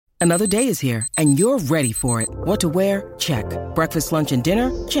Another day is here, and you're ready for it. What to wear? Check. Breakfast, lunch, and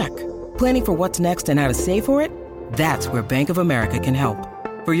dinner? Check. Planning for what's next and how to save for it? That's where Bank of America can help.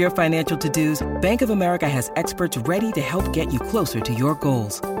 For your financial to-dos, Bank of America has experts ready to help get you closer to your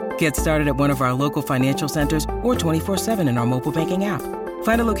goals. Get started at one of our local financial centers or 24/7 in our mobile banking app.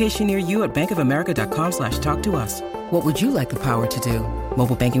 Find a location near you at bankofamerica.com/talktous. What would you like the power to do?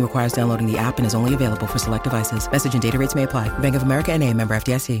 Mobile banking requires downloading the app and is only available for select devices. Message and data rates may apply. Bank of America N.A., member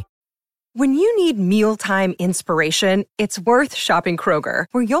FDIC. When you need mealtime inspiration, it's worth shopping Kroger,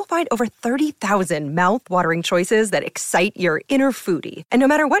 where you'll find over 30,000 mouth-watering choices that excite your inner foodie. And no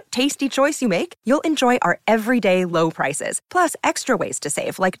matter what tasty choice you make, you'll enjoy our everyday low prices, plus extra ways to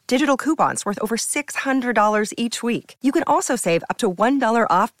save, like digital coupons worth over $600 each week. You can also save up to $1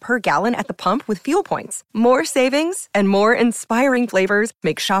 off per gallon at the pump with fuel points. More savings and more inspiring flavors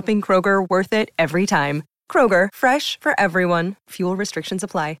make shopping Kroger worth it every time. Kroger, fresh for everyone. Fuel restrictions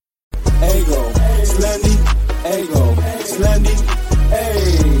apply. Ego, Slendy, Ego, Slendy,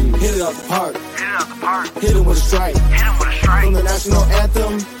 ayy. Hit it out the park. Hit it with a strike. From the national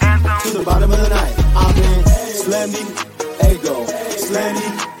anthem to the bottom of the night. I'm in Slendy, Ego, Slendy,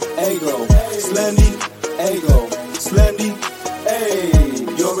 Ego, Slendy, Ego, Slendy,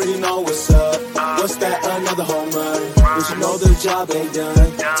 ayy. You already know what's up. What's that? Another home run. But you know the job ain't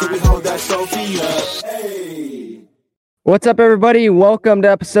done till we hold that trophy up. Ayy. What's up, everybody? Welcome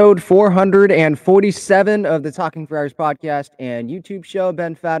to episode 447 of the Talking Friars podcast and YouTube show.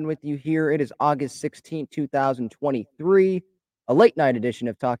 Ben Fadden with you here. It is August 16th, 2023, a late night edition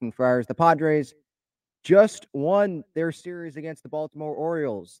of Talking Friars. The Padres just won their series against the Baltimore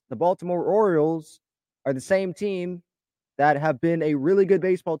Orioles. The Baltimore Orioles are the same team that have been a really good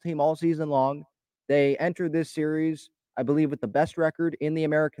baseball team all season long. They entered this series, I believe, with the best record in the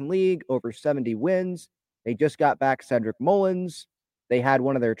American League, over 70 wins. They just got back Cedric Mullins. They had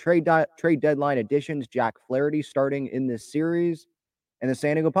one of their trade deadline additions, Jack Flaherty, starting in this series. And the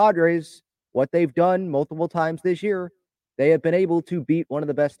San Diego Padres, what they've done multiple times this year, they have been able to beat one of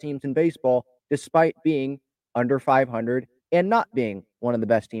the best teams in baseball, despite being under 500 and not being one of the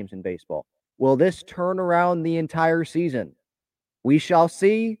best teams in baseball. Will this turn around the entire season? We shall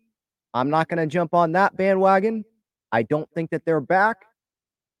see. I'm not going to jump on that bandwagon. I don't think that they're back,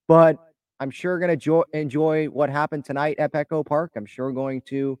 but I'm sure going to enjoy what happened tonight at Petco Park. I'm sure going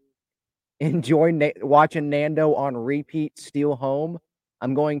to enjoy watching Nando on repeat steal home.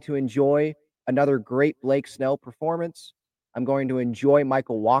 I'm going to enjoy another great Blake Snell performance. I'm going to enjoy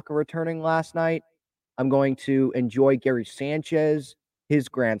Michael Walker returning last night. I'm going to enjoy Gary Sanchez, his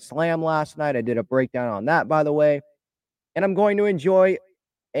grand slam last night. I did a breakdown on that, by the way. And I'm going to enjoy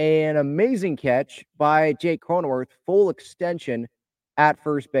an amazing catch by Jake Cronenworth, full extension at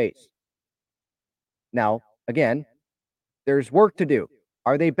first base. Now, again, there's work to do.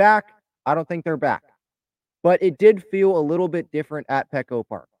 Are they back? I don't think they're back. But it did feel a little bit different at Petco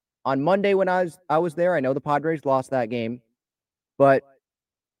Park. On Monday when I was there, I know the Padres lost that game, but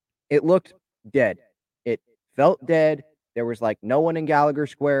it looked dead. It felt dead. There was like no one in Gallagher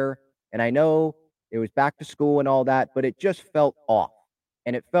Square, and I know it was back to school and all that, but it just felt off.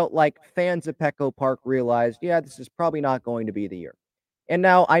 And it felt like fans at Petco Park realized, yeah, this is probably not going to be the year. And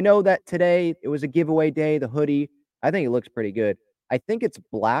now I know that today it was a giveaway day, the hoodie. I think it looks pretty good. I think it's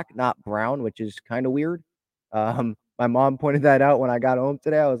black, not brown, which is kind of weird. My mom pointed that out when I got home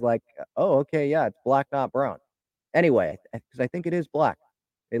today. I was like, oh, okay, yeah, it's black, not brown. Anyway, because I think it is black.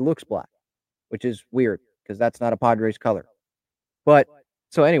 It looks black, which is weird because that's not a Padres color. But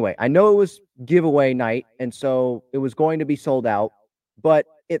so anyway, I know it was giveaway night, and so it was going to be sold out, but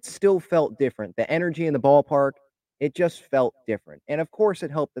it still felt different. The energy in the ballpark, it just felt different. And of course,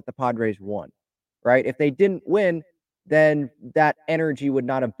 it helped that the Padres won, right? If they didn't win, then that energy would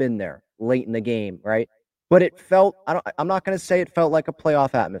not have been there late in the game, right? But it felt, I'm not going to say it felt like a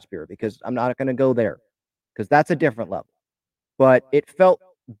playoff atmosphere because I'm not going to go there because that's a different level. But it felt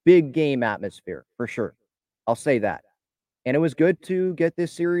big game atmosphere for sure. I'll say that. And it was good to get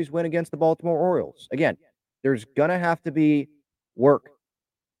this series win against the Baltimore Orioles. Again, there's going to have to be work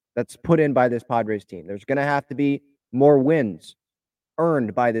that's put in by this Padres team. There's going to have to be more wins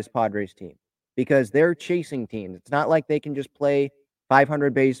earned by this Padres team because they're chasing teams. It's not like they can just play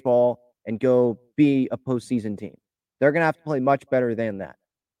 500 baseball and go be a postseason team. They're going to have to play much better than that.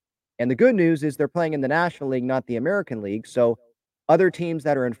 And the good news is they're playing in the National League, not the American League. So other teams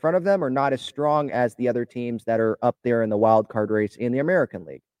that are in front of them are not as strong as the other teams that are up there in the wild card race in the American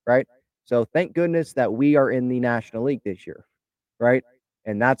League, right? So thank goodness that we are in the National League this year, right?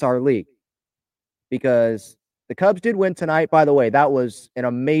 And that's our league. Because the Cubs did win tonight. By the way, that was an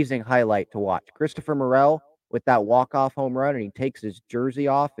amazing highlight to watch. Christopher Morel with that walk-off home run, and he takes his jersey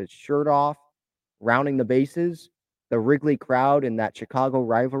off, his shirt off, rounding the bases. The Wrigley crowd in that Chicago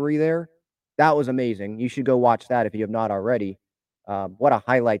rivalry there, that was amazing. You should go watch that if you have not already. What a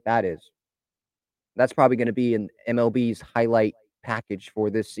highlight that is. That's probably going to be in MLB's highlight package for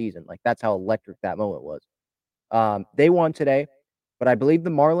this season. Like, that's how electric that moment was. They won today, but I believe the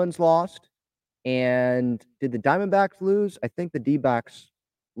Marlins lost. And did the Diamondbacks lose? I think the D-backs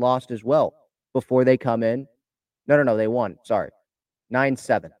lost as well before they come in. No, they won. Sorry.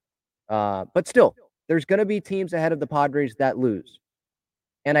 9-7. But still, there's going to be teams ahead of the Padres that lose.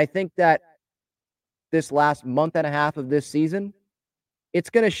 And I think that this last month and a half of this season, it's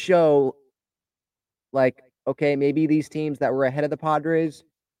going to show, like, okay, maybe these teams that were ahead of the Padres,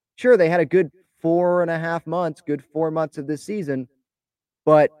 sure, they had a good 4.5 months, good 4 months of this season,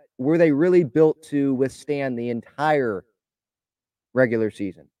 but were they really built to withstand the entire regular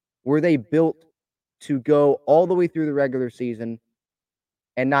season? Were they built to go all the way through the regular season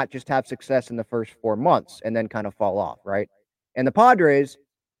and not just have success in the first 4 months and then kind of fall off, right? And the Padres,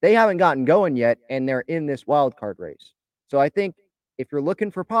 they haven't gotten going yet, and they're in this wild card race. So I think if you're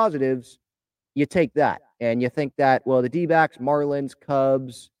looking for positives, you take that. And you think that, well, the D-backs, Marlins,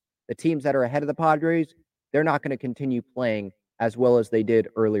 Cubs, the teams that are ahead of the Padres, they're not going to continue playing as well as they did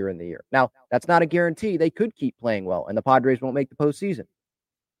earlier in the year. Now, that's not a guarantee. They could keep playing well, and the Padres won't make the postseason.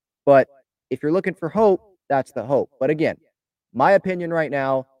 But if you're looking for hope, that's the hope. But again, my opinion right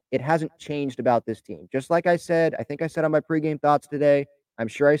now, it hasn't changed about this team. Just like I said, I think I said on my pregame thoughts today, I'm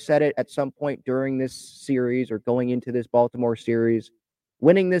sure I said it at some point during this series or going into this Baltimore series.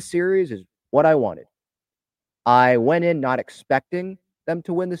 Winning this series is what I wanted. I went in not expecting them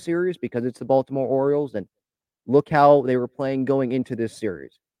to win the series because it's the Baltimore Orioles, and look how they were playing going into this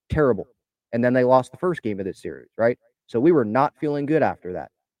series. Terrible. And then they lost the first game of this series, right? So we were not feeling good after that.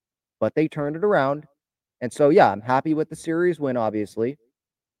 But they turned it around. And so, yeah, I'm happy with the series win, obviously.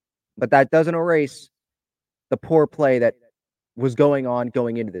 But that doesn't erase the poor play that was going on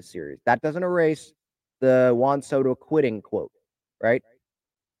going into this series. That doesn't erase the Juan Soto quitting quote, right?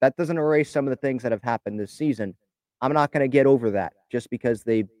 That doesn't erase some of the things that have happened this season. I'm not going to get over that just because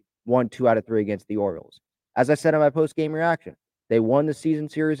they won 2 out of 3 against the Orioles. As I said in my post-game reaction, they won the season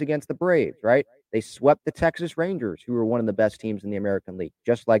series against the Braves, right? They swept the Texas Rangers, who were one of the best teams in the American League,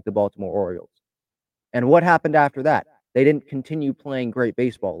 just like the Baltimore Orioles. And what happened after that? They didn't continue playing great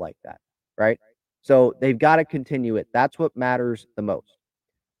baseball like that, right? So they've got to continue it. That's what matters the most.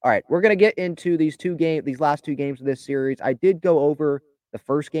 All right, we're going to get into these last 2 games of this series. I did go over the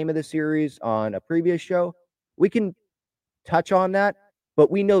first game of the series on a previous show. We can touch on that,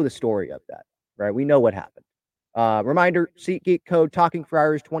 but we know the story of that, right? We know what happened. Reminder, SeatGeek code Talking for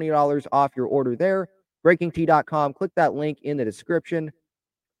Irish, $20 off your order there. BreakingT.com. Click that link in the description.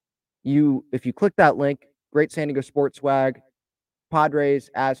 If you click that link, great San Diego sports swag, Padres,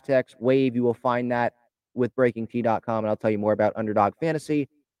 Aztecs, Wave, you will find that with BreakingT.com, and I'll tell you more about Underdog Fantasy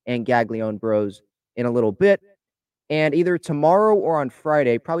and Gaglione Bros in a little bit. And either tomorrow or on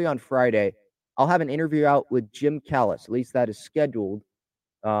Friday, probably on Friday, I'll have an interview out with Jim Callis. At least that is scheduled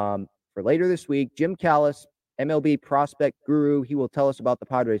for later this week. Jim Callis, MLB prospect guru. He will tell us about the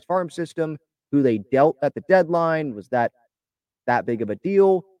Padres farm system, who they dealt at the deadline. Was that big of a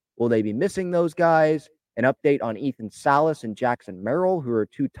deal? Will they be missing those guys? An update on Ethan Salas and Jackson Merrill, who are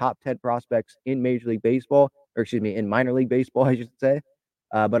 2 top 10 prospects in Major League Baseball, in minor league baseball, I should say.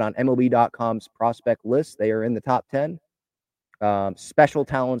 But on MLB.com's prospect list, they are in the top 10. Special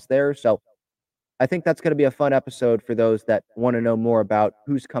talents there. So I think that's going to be a fun episode for those that want to know more about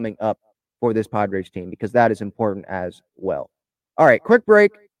who's coming up for this Padres team, because that is important as well. All right, quick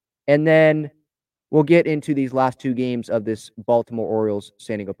break, and then we'll get into these last 2 games of this Baltimore Orioles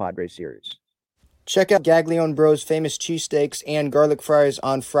San Diego Padres series. Check out Gaglione Bros' famous cheesesteaks and garlic fries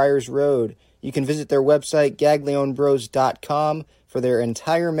on Friars Road. You can visit their website, gaglionebros.com, for their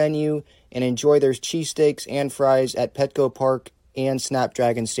entire menu and enjoy their cheesesteaks and fries at Petco Park and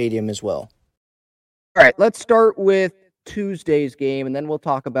Snapdragon Stadium as well. All right, let's start with Tuesday's game, and then we'll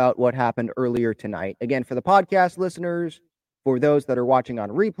talk about what happened earlier tonight. Again, for the podcast listeners, for those that are watching on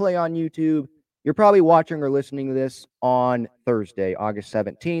replay on YouTube, you're probably watching or listening to this on Thursday, August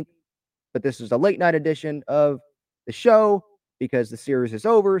 17th. But this is a late night edition of the show because the series is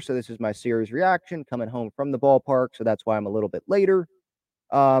over. So this is my series reaction coming home from the ballpark. So that's why I'm a little bit later.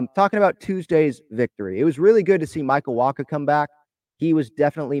 Talking about Tuesday's victory. It was really good to see Michael Wacha come back. He was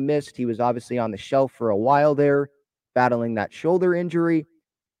definitely missed. He was obviously on the shelf for a while there, battling that shoulder injury.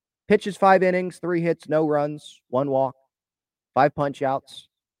 Pitches 5 innings, 3 hits, no runs, 1 walk, 5 punch outs.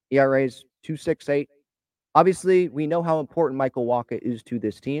 ERA's 2.68. Obviously, we know how important Michael Wacha is to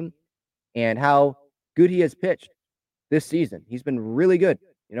this team, and how good he has pitched this season. He's been really good.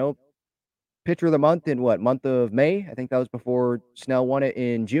 Pitcher of the month in month of May? I think that was before Snell won it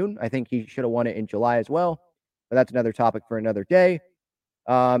in June. I think he should have won it in July as well. But that's another topic for another day.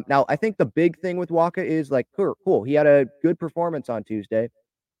 Now, I think the big thing with Waka is cool. He had a good performance on Tuesday,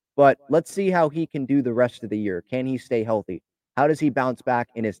 but let's see how he can do the rest of the year. Can he stay healthy? How does he bounce back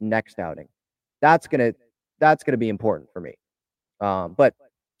in his next outing? That's gonna be important for me. But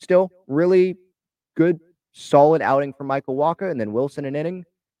still, really good, solid outing from Michael Waka, and then Wilson an inning,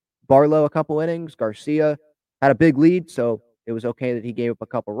 Barlow a couple innings, Garcia had a big lead, so it was okay that he gave up a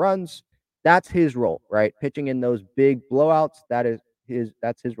couple runs. That's his role, right? Pitching in those big blowouts,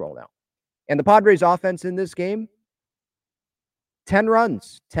 that's his role now. And the Padres offense in this game, 10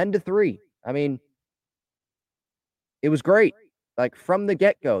 runs, 10-3. I mean, it was great. From the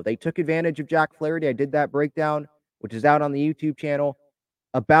get-go, they took advantage of Jack Flaherty. I did that breakdown, which is out on the YouTube channel,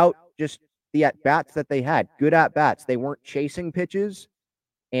 about just the at-bats that they had. Good at-bats. They weren't chasing pitches,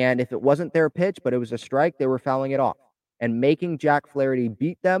 and if it wasn't their pitch, but it was a strike, they were fouling it off and making Jack Flaherty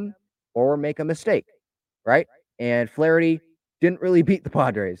beat them or make a mistake, right? And Flaherty didn't really beat the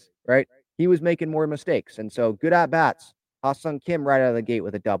Padres, right? He was making more mistakes. And so good at-bats. Ha-Sung Kim right out of the gate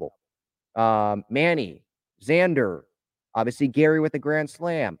with a double. Manny, Xander, obviously Gary with the grand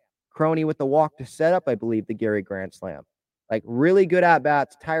slam. Crony with the walk to set up, I believe, the Gary grand slam. Really good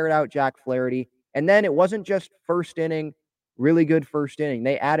at-bats, tired out Jack Flaherty. And then it wasn't just first inning, really good first inning.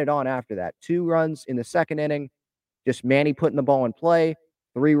 They added on after that. 2 runs in the second inning, just Manny putting the ball in play.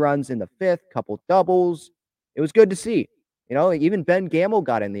 3 runs in the fifth, couple doubles. It was good to see. Even Ben Gamble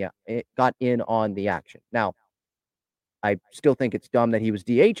got in on the action. Now, I still think it's dumb that he was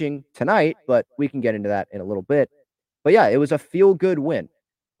DHing tonight, but we can get into that in a little bit. But yeah, it was a feel-good win.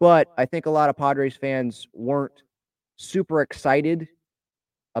 But I think a lot of Padres fans weren't super excited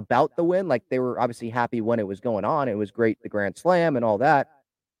about the win. They were obviously happy when it was going on. It was great, the grand slam and all that.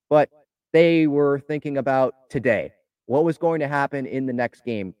 But they were thinking about today. What was going to happen in the next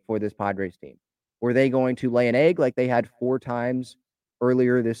game for this Padres team? Were they going to lay an egg like they had 4 times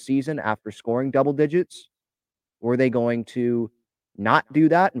earlier this season after scoring double digits? Were they going to not do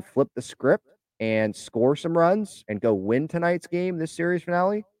that and flip the script and score some runs and go win tonight's game, this series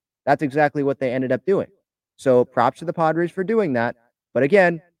finale? That's exactly what they ended up doing. So props to the Padres for doing that. But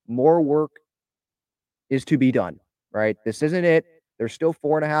again, more work is to be done, right? This isn't it. They're still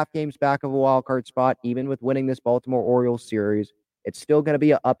 4.5 games back of a wild card spot, even with winning this Baltimore Orioles series. It's still going to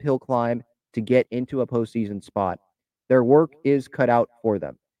be an uphill climb to get into a postseason spot. Their work is cut out for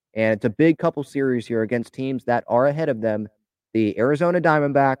them. And it's a big couple series here against teams that are ahead of them, the Arizona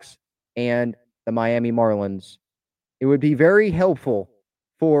Diamondbacks and the Miami Marlins. It would be very helpful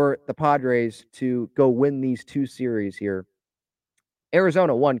for the Padres to go win these 2 series here.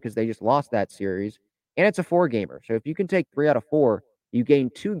 Arizona won because they just lost that series, and it's a 4-gamer. So if you can take 3 out of 4, you gain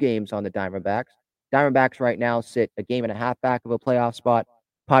 2 games on the Diamondbacks. Diamondbacks right now sit a game and a half back of a playoff spot.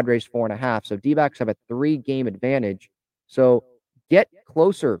 Padres 4.5. So D-backs have a 3-game advantage. So get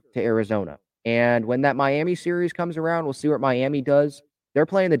closer to Arizona. And when that Miami series comes around, we'll see what Miami does. They're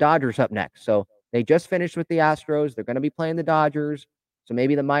playing the Dodgers up next. So they just finished with the Astros. They're going to be playing the Dodgers. So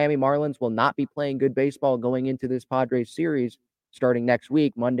maybe the Miami Marlins will not be playing good baseball going into this Padres series starting next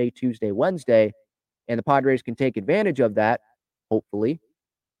week, Monday, Tuesday, Wednesday. And the Padres can take advantage of that, hopefully.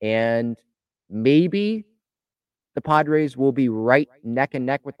 And maybe the Padres will be right neck and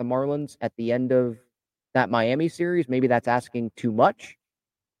neck with the Marlins at the end of that Miami series. Maybe that's asking too much.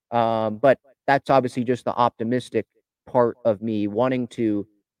 But that's obviously just the optimistic part of me wanting to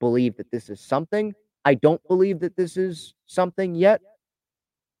believe that this is something. I don't believe that this is something yet.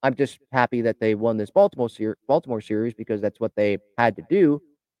 I'm just happy that they won this Baltimore series because that's what they had to do.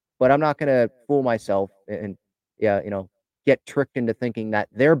 But I'm not going to fool myself and get tricked into thinking that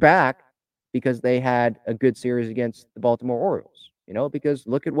they're back because they had a good series against the Baltimore Orioles. Because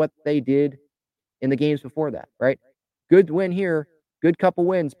look at what they did in the games before that, right? Good win here, good couple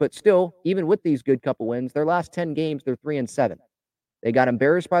wins, but still, even with these good couple wins, their last 10 games, they're 3-7. They got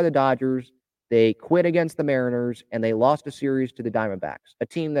embarrassed by the Dodgers. They quit against the Mariners, and they lost a series to the Diamondbacks, a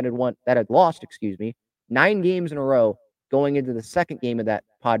team that had lost 9 games in a row going into the second game of that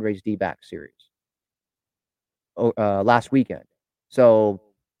Padres D-back series last weekend. So,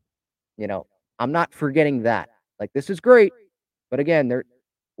 I'm not forgetting that. This is great, but again, their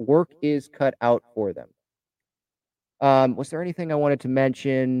work is cut out for them. Was there anything I wanted to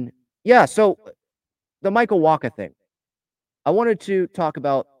mention? Yeah, so the Michael Wacha thing. I wanted to talk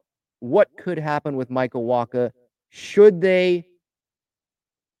about what could happen with Michael Wacha. Should they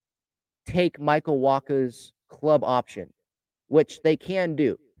take Michael Wacha's club option, which they can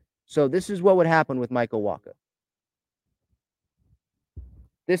do. So this is what would happen with Michael Wacha.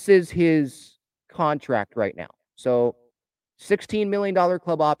 This is his contract right now. So $16 million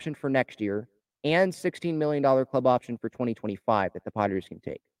club option for next year and $16 million club option for 2025 that the Padres can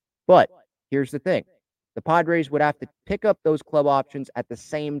take. But here's the thing. The Padres would have to pick up those club options at the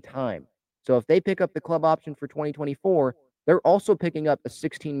same time. So if they pick up the club option for 2024, they're also picking up a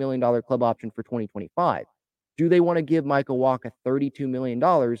 $16 million club option for 2025. Do they want to give Michael Wacha $32 million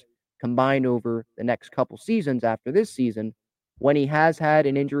combined over the next couple seasons after this season when he has had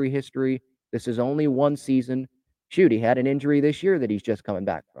an injury history? This is only one season. Shoot, he had an injury this year that he's just coming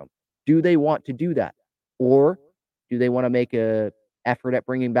back from. Do they want to do that? Or do they want to make a effort at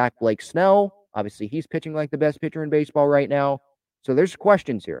bringing back Blake Snell? Obviously, he's pitching like the best pitcher in baseball right now. So there's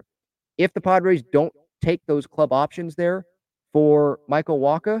questions here. If the Padres don't take those club options there for Michael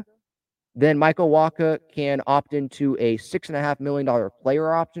Wacha, then Michael Wacha can opt into a $6.5 million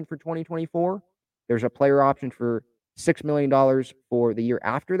player option for 2024. There's a player option for $6 million for the year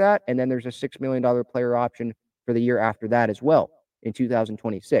after that. And then there's a $6 million player option for the year after that as well in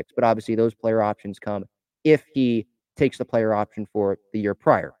 2026. But obviously, those player options come if he takes the player option for the year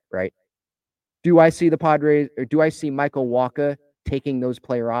prior, right? Do I see the Padres, or do I see Michael Wacha taking those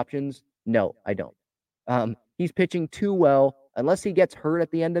player options? No, I don't. He's pitching too well, unless he gets hurt at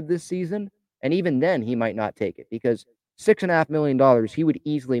the end of this season. And even then, he might not take it because $6.5 million, he would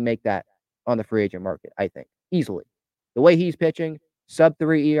easily make that on the free agent market, I think. Easily. The way he's pitching,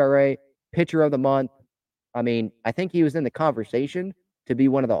 sub-3 ERA, pitcher of the month. I mean, I think he was in the conversation to be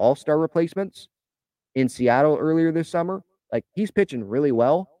one of the all-star replacements in Seattle earlier this summer. Like, he's pitching really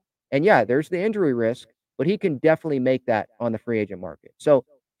well. And yeah, there's the injury risk, but he can definitely make that on the free agent market. So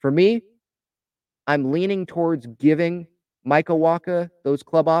for me, I'm leaning towards giving Michael Wacha those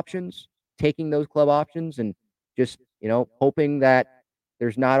club options, taking those club options, and just, hoping that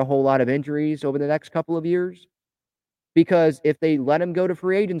there's not a whole lot of injuries over the next couple of years. Because if they let him go to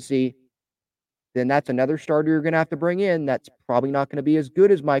free agency, then that's another starter you're going to have to bring in. That's probably not going to be as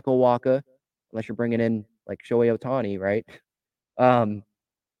good as Michael Wacha, unless you're bringing in like Shohei Ohtani, right?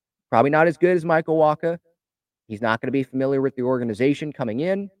 Probably not as good as Michael Wacha. He's not going to be familiar with the organization coming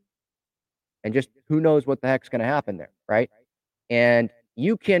in. And just who knows what the heck's going to happen there, right? And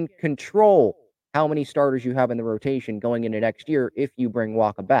you can control how many starters you have in the rotation going into next year if you bring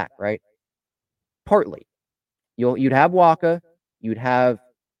Wacha back, right? Partly. You'd have Wacha. You'd have,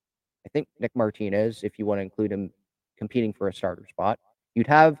 I think, Nick Martinez, if you want to include him competing for a starter spot. You'd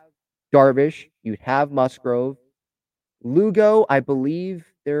have Darvish. You'd have Musgrove. Lugo, I believe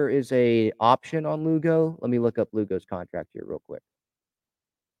there is a option on Lugo. Let me look up Lugo's contract here real quick.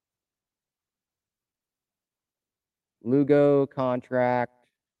 Lugo contract.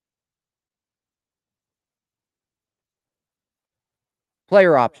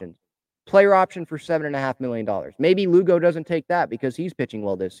 Player options. Player option for $7.5 million. Maybe Lugo doesn't take that because he's pitching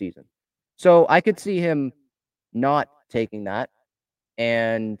well this season. So I could see him not taking that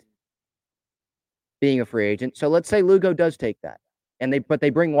and being a free agent. So let's say Lugo does take that, but they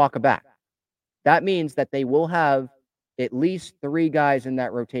bring Wacha back. That means that they will have at least 3 guys in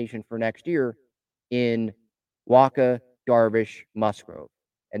that rotation for next year in Wacha, Darvish, Musgrove.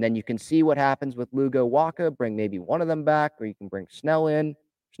 And then you can see what happens with Lugo, Wacha, bring maybe one of them back, or you can bring Snell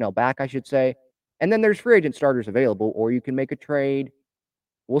back, I should say. And then there's free agent starters available, or you can make a trade.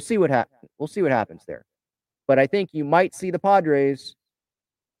 We'll see what happens there. But I think you might see the Padres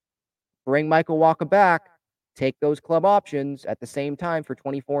bring Michael Wacha back, take those club options at the same time for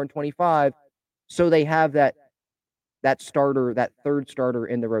 24 and 25, so they have that starter, that third starter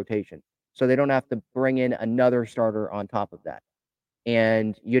in the rotation. So they don't have to bring in another starter on top of that.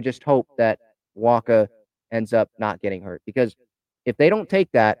 And you just hope that Wacha ends up not getting hurt. Because if they don't take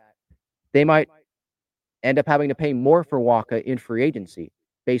that, they might end up having to pay more for Wacha in free agency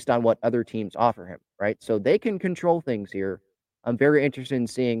based on what other teams offer him, right? So they can control things here. I'm very interested in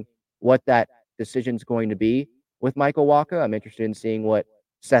seeing what that decision's going to be with Michael Wacha. I'm interested in seeing what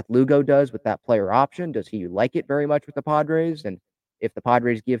Seth Lugo does with that player option. Does he like it very much with the Padres? And if the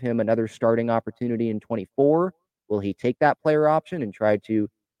Padres give him another starting opportunity in 24, will he take that player option and try to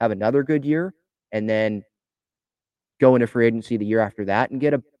have another good year and then go into free agency the year after that and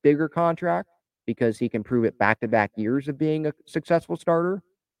get a bigger contract because he can prove it back-to-back years of being a successful starter?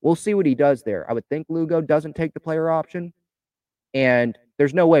 We'll see what he does there. I would think Lugo doesn't take the player option, and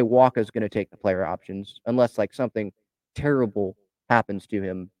there's no way Wacha's going to take the player options unless like something terrible happens to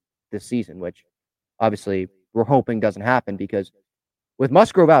him this season, which obviously we're hoping doesn't happen because with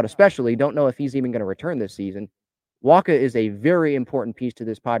Musgrove out especially, don't know if he's even going to return this season. Wacha is a very important piece to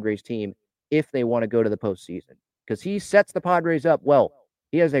this Padres team if they want to go to the postseason because he sets the Padres up well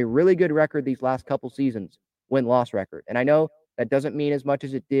He has a really good record these last couple seasons, win-loss record. And I know that doesn't mean as much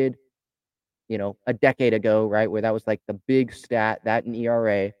as it did, a decade ago, right, where that was like the big stat, that and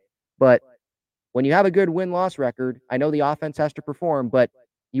ERA. But when you have a good win-loss record, I know the offense has to perform, but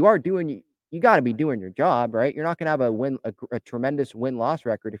you got to be doing your job, right? You're not going to have a tremendous win-loss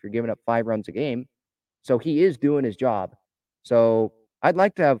record if you're giving up 5 runs a game. So he is doing his job. So I'd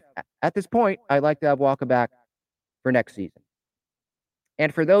like to have, at this point, I'd like to have Walker back for next season.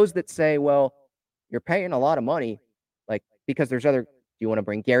 And for those that say, well, you're paying a lot of money, like, because there's do you want to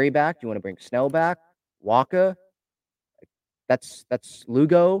bring Gary back? Do you want to bring Snell back? Waka? That's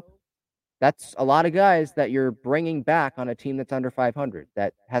Lugo. That's a lot of guys that you're bringing back on a team that's under 500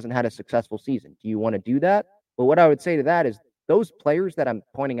 that hasn't had a successful season. Do you want to do that? Well, what I would say to that is those players that I'm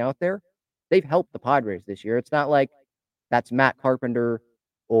pointing out there, they've helped the Padres this year. It's not like that's Matt Carpenter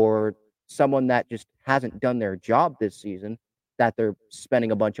or someone that just hasn't done their job this season that they're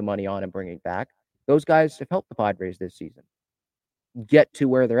spending a bunch of money on and bringing back. Those guys have helped the Padres this season get to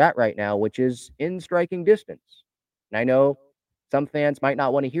where they're at right now, which is in striking distance. And I know some fans might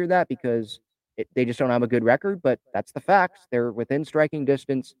not want to hear that because they just don't have a good record, but that's the facts. They're within striking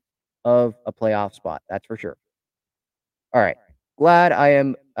distance of a playoff spot. That's for sure. All right. Glad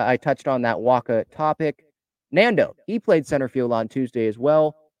I touched on that Waka topic. Nando, he played center field on Tuesday as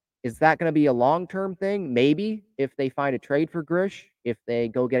well. Is that going to be a long-term thing? Maybe if they find a trade for Grish, if they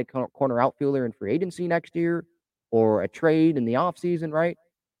go get a corner outfielder in free agency next year, or a trade in the offseason, right?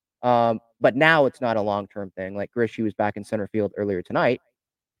 But now it's not a long-term thing. Like Grish, he was back in center field earlier tonight.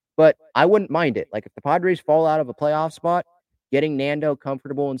 But I wouldn't mind it. Like if the Padres fall out of a playoff spot, getting Nando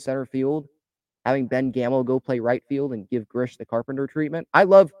comfortable in center field, having Ben Gamel go play right field and give Grish the Carpenter treatment. I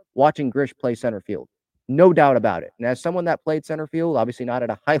love watching Grish play center field. No doubt about it. And as someone that played center field, obviously not at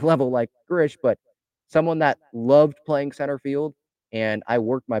a high level like Grish, but someone that loved playing center field, and I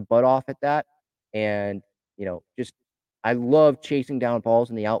worked my butt off at that. And, just I love chasing down balls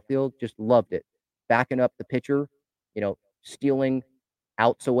in the outfield. Just loved it. Backing up the pitcher, stealing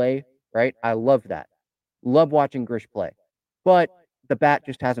outs away, right? I love that. Love watching Grish play. But the bat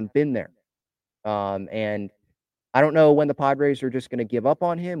just hasn't been there. And I don't know when the Padres are just going to give up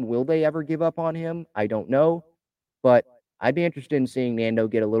on him. Will they ever give up on him? I don't know. But I'd be interested in seeing Nando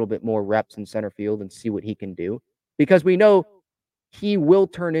get a little bit more reps in center field and see what he can do. Because we know he will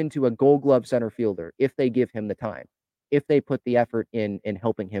turn into a Gold Glove center fielder if they give him the time, if they put the effort in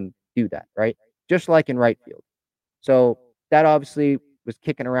helping him do that, right? Just like in right field. So that obviously was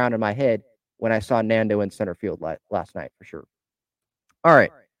kicking around in my head when I saw Nando in center field last night, for sure. All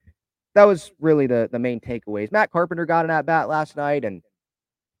right. That was really the main takeaways. Matt Carpenter got an at-bat last night, and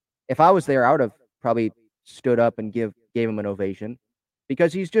if I was there, I would have probably stood up and gave him an ovation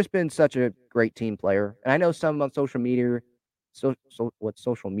because he's just been such a great team player. And I know some on social media,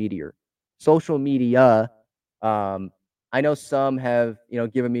 social media. I know some have,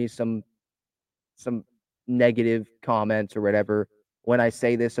 given me some negative comments or whatever when I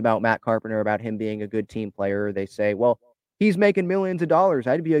say this about Matt Carpenter, about him being a good team player. They say, well, he's making millions of dollars.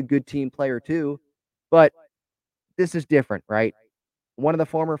 I'd be a good team player too. But this is different, right? One of the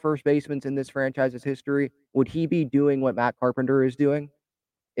former first basemen in this franchise's history, would he be doing what Matt Carpenter is doing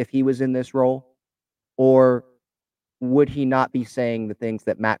if he was in this role? Or would he not be saying the things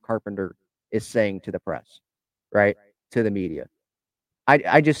that Matt Carpenter is saying to the press, right? To the media.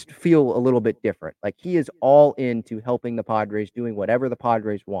 I just feel a little bit different. Like he is all into helping the Padres, doing whatever the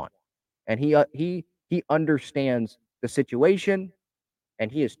Padres want. And he understands the situation, and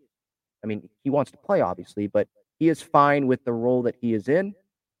he wants to play, obviously, but he is fine with the role that he is in,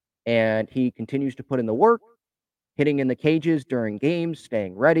 and he continues to put in the work, hitting in the cages during games,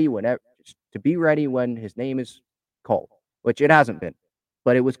 staying ready just to be ready when his name is called, which it hasn't been,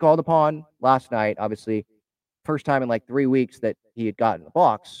 but it was called upon last night, obviously, first time in like 3 weeks that he had gotten the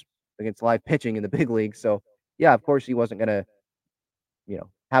box against live pitching in the big league. So yeah, of course he wasn't going to,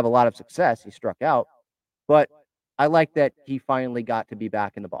 have a lot of success. He struck out, but I like that he finally got to be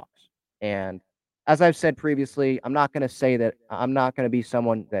back in the box. And as I've said previously, I'm not going to be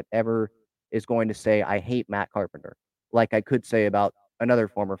someone that ever is going to say, I hate Matt Carpenter, like I could say about another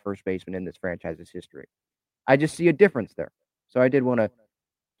former first baseman in this franchise's history. I just see a difference there. So I did want to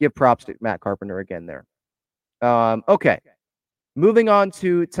give props to Matt Carpenter again there. Okay. Moving on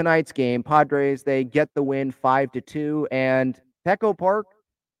to tonight's game, Padres, they get the win 5-2, and Petco Park,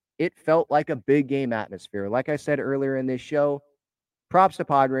 it felt like a big game atmosphere. Like I said earlier in this show, props to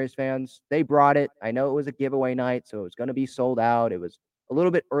Padres fans. They brought it. I know it was a giveaway night, so it was going to be sold out. It was a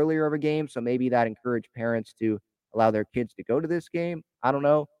little bit earlier of a game, so maybe that encouraged parents to allow their kids to go to this game. I don't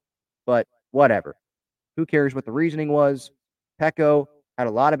know, but whatever. Who cares what the reasoning was? Petco had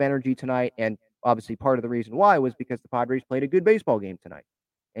a lot of energy tonight, and obviously part of the reason why was because the Padres played a good baseball game tonight.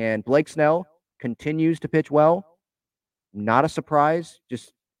 And Blake Snell continues to pitch well. Not a surprise,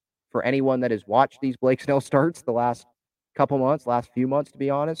 just for anyone that has watched these Blake Snell starts the last few months, to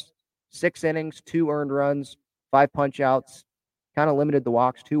be honest. 6 innings, 2 earned runs, 5 punch-outs, kind of limited the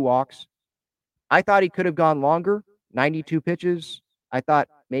walks, 2 walks. I thought he could have gone longer, 92 pitches. I thought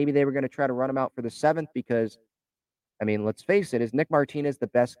maybe they were going to try to run him out for the 7th because, I mean, let's face it, is Nick Martinez the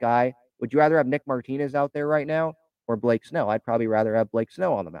best guy? Would you rather have Nick Martinez out there right now or Blake Snell? I'd probably rather have Blake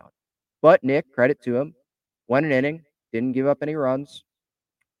Snell on the mound. But Nick, credit to him, won an inning, didn't give up any runs.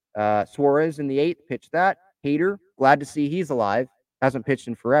 Suarez in the 8th pitched that. Hader, glad to see he's alive. Hasn't pitched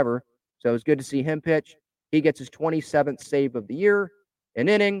in forever. So it was good to see him pitch. He gets his 27th save of the year. An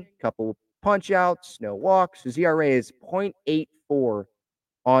inning, couple punch outs, no walks. His ERA is .84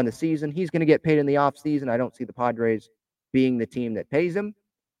 on the season. He's going to get paid in the offseason. I don't see the Padres being the team that pays him.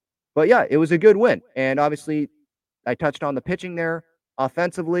 But yeah, it was a good win. And obviously, I touched on the pitching there.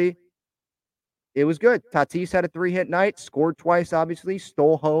 Offensively, it was good. Tatis had a 3-hit night, scored twice, obviously,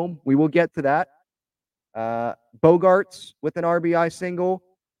 stole home. We will get to that. Bogarts with an RBI single.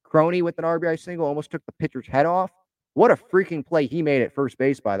 Crony with an RBI single almost took the pitcher's head off. What a freaking play he made at first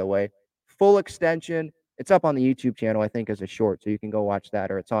base, by the way. Full extension. It's up on the YouTube channel, I think, as a short, so you can go watch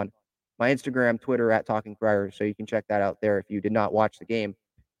that. Or it's on my Instagram, Twitter, at Talking Friars, so you can check that out there if you did not watch the game.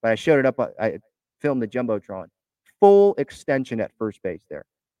 But I showed it up. I filmed the Jumbotron. Full extension at first base there.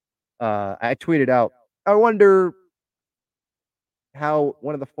 I tweeted out, I wonder how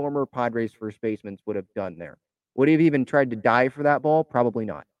one of the former Padres first basemen would have done there. Would he have even tried to dive for that ball? Probably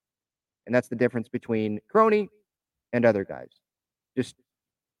not. And that's the difference between Crony and other guys. Just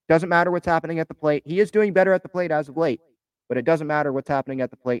doesn't matter what's happening at the plate. He is doing better at the plate as of late, but it doesn't matter what's happening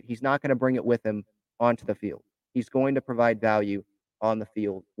at the plate. He's not going to bring it with him onto the field. He's going to provide value on the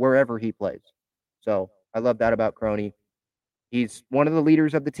field wherever he plays. So I love that about Crony. He's one of the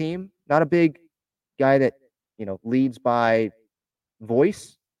leaders of the team. Not a big guy that, leads by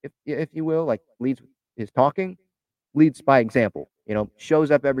voice, if you will, like leads his talking, leads by example.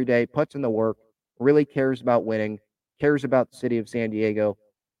 Shows up every day, puts in the work, really cares about winning, cares about the city of San Diego,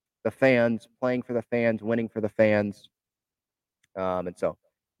 the fans, playing for the fans, winning for the fans. And so,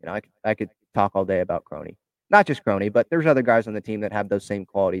 I could talk all day about Crony. Not just Crony, but there's other guys on the team that have those same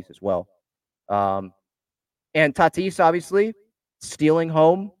qualities as well. And Tatis, obviously, stealing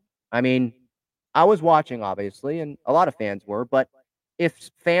home. I mean, I was watching, obviously, and a lot of fans were, but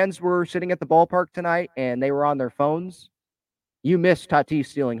if fans were sitting at the ballpark tonight and they were on their phones, you missed Tatis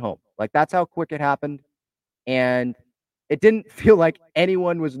stealing home. Like, that's how quick it happened. And it didn't feel like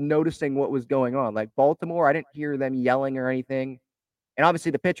anyone was noticing what was going on. Like, Baltimore, I didn't hear them yelling or anything. And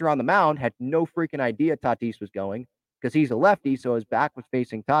obviously, the pitcher on the mound had no freaking idea Tatis was going because he's a lefty, so his back was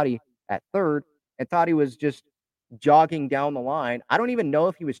facing Toddy at third, and Toddy was just jogging down the line. I don't even know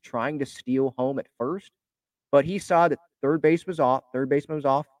if he was trying to steal home at first, but he saw that third baseman was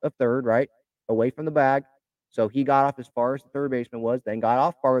off of third, right? Away from the bag. So he got off as far as the third baseman was, then got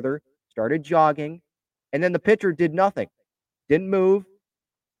off farther, started jogging, and then the pitcher did nothing. Didn't move.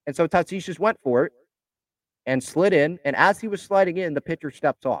 And so Tatis just went for it and slid in. And as he was sliding in, the pitcher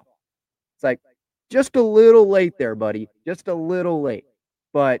steps off. It's like, just a little late there, buddy. Just a little late.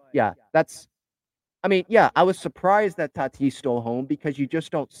 But yeah, I was surprised that Tatis stole home because you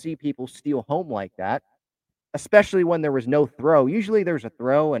just don't see people steal home like that, especially when there was no throw. Usually there's a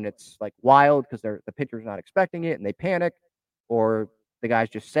throw and it's like wild because the pitcher's not expecting it and they panic, or the guy's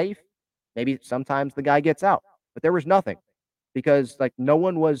just safe. Maybe sometimes the guy gets out, but there was nothing because no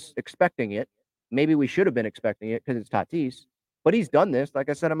one was expecting it. Maybe we should have been expecting it because it's Tatis, but he's done this. Like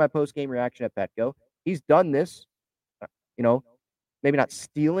I said in my post-game reaction at Petco, he's done this, maybe not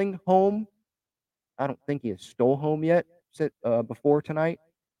stealing home. I don't think he has stole home yet before tonight,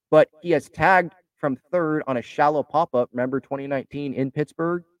 but he has tagged from third on a shallow pop-up. Remember 2019 in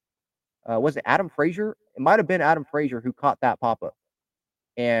Pittsburgh? Was it Adam Frazier? It might have been Adam Frazier who caught that pop-up.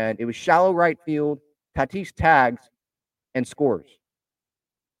 And it was shallow right field. Tatis tags and scores.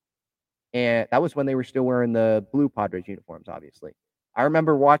 And that was when they were still wearing the blue Padres uniforms, obviously. I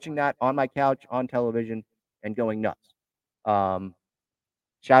remember watching that on my couch on television and going nuts.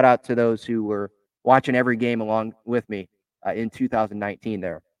 Shout out to those who were watching every game along with me in 2019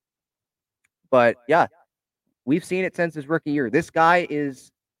 there. But yeah, we've seen it since his rookie year. This guy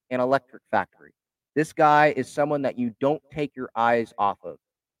is an electric factory. This guy is someone that you don't take your eyes off of.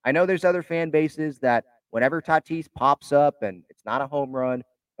 I know there's other fan bases that whenever Tatis pops up and it's not a home run,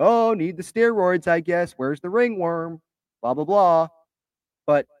 oh, need the steroids, I guess. Where's the ringworm? Blah, blah, blah.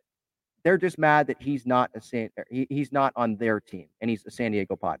 But they're just mad that he's not he's not on their team and he's a San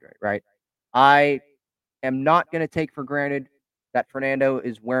Diego Padre, right? I am not going to take for granted that Fernando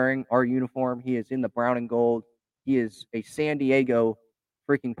is wearing our uniform. He is in the brown and gold. He is a San Diego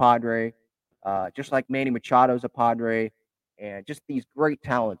freaking Padre, just like Manny Machado's a Padre, and just these great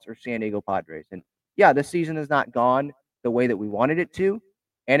talents are San Diego Padres. And yeah, this season has not gone the way that we wanted it to,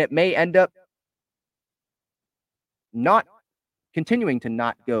 and it may end up not continuing to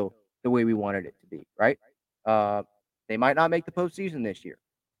not go the way we wanted it to be, right? They might not make the postseason this year,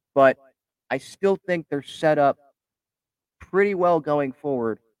 but I still think they're set up pretty well going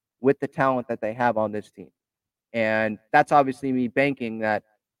forward with the talent that they have on this team. And that's obviously me banking that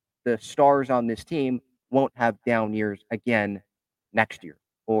the stars on this team won't have down years again next year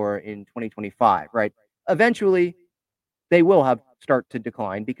or in 2025, right? Eventually, they will have start to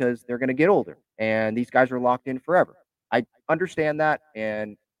decline because they're going to get older and these guys are locked in forever. I understand that,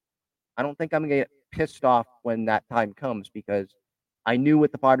 and I don't think I'm going to get pissed off when that time comes because I knew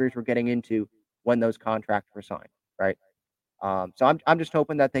what the Padres were getting into when those contracts were signed, right? So I'm just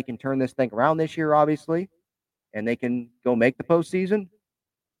hoping that they can turn this thing around this year, obviously, and they can go make the postseason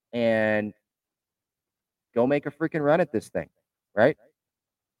and go make a freaking run at this thing, right?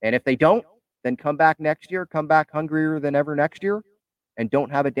 And if they don't, then come back next year, come back hungrier than ever next year, and don't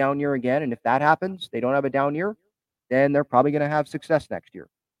have a down year again. And if that happens, they don't have a down year, then they're probably going to have success next year.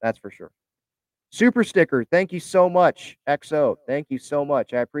 That's for sure. Super sticker. Thank you so much, XO. Thank you so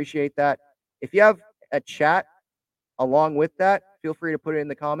much. I appreciate that. If you have a chat along with that, feel free to put it in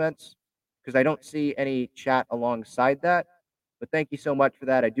the comments because I don't see any chat alongside that. But thank you so much for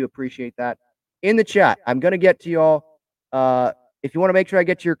that. I do appreciate that. In the chat, I'm going to get to y'all. If you want to make sure I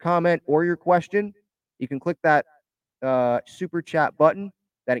get to your comment or your question, you can click that super chat button.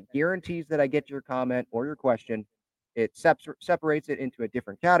 That it guarantees that I get your comment or your question. It separates it into a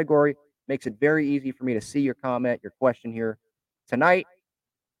different category. Makes it very easy for me to see your comment, your question here tonight.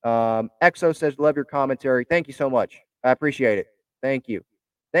 Exo says, love your commentary. Thank you so much. I appreciate it. Thank you.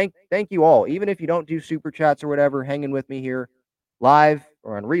 Thank you all. Even if you don't do super chats or whatever, hanging with me here live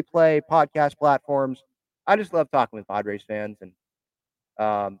or on replay, podcast platforms. I just love talking with Padres fans and,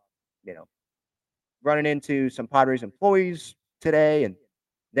 running into some Padres employees today and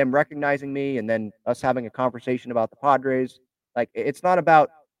them recognizing me and then us having a conversation about the Padres. Like, it's not about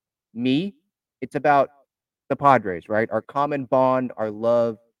me. It's about the Padres, right? Our common bond, our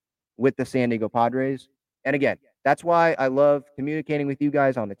love with the San Diego Padres. And again, that's why I love communicating with you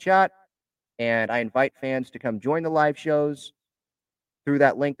guys on the chat. And I invite fans to come join the live shows through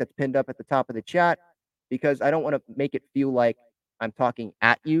that link that's pinned up at the top of the chat, because I don't want to make it feel like I'm talking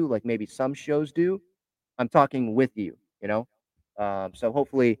at you, like maybe some shows do. I'm talking with you, So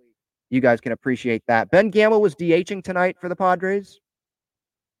hopefully you guys can appreciate that. Ben Gamble was DHing tonight for the Padres.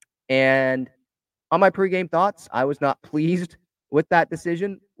 And on my pregame thoughts, I was not pleased with that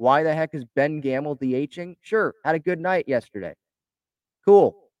decision. Why the heck is Ben Gamble DHing? Sure, had a good night yesterday.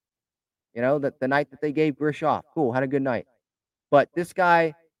 Cool. The night that they gave Grish off. Cool, had a good night. But this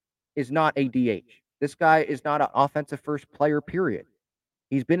guy is not a DH. This guy is not an offensive first player, period.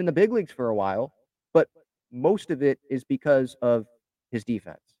 He's been in the big leagues for a while, but most of it is because of his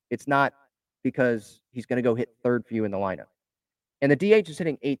defense. It's not because he's going to go hit third for you in the lineup. And the DH is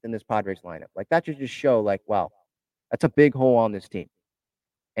hitting eighth in this Padres lineup. Like, that should just show, like, wow, that's a big hole on this team.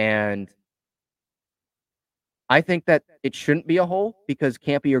 And I think that it shouldn't be a hole because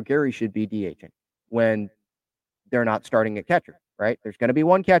Campy or Gary should be DHing when they're not starting at catcher, right? There's going to be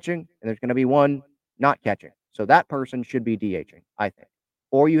one catching and there's going to be one not catching. So that person should be DHing, I think.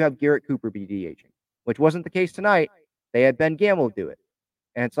 Or you have Garrett Cooper be DHing, which wasn't the case tonight. They had Ben Gamble do it.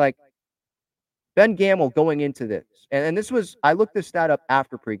 And it's like, Ben Gamble going into this, and this was, I looked this stat up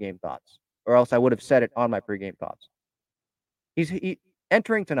after pregame thoughts, or else I would have said it on my pregame thoughts. He's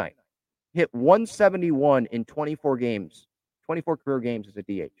entering tonight, hit 171 in 24 games, 24 career games as a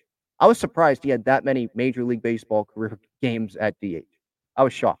DH. I was surprised he had that many Major League Baseball career games at DH. I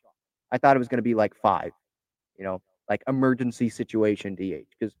was shocked. I thought it was going to be like 5, like emergency situation DH,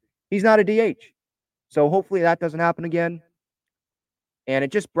 because he's not a DH. So hopefully that doesn't happen again. And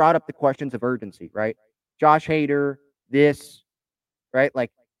it just brought up the questions of urgency, right? Josh Hader, this, right?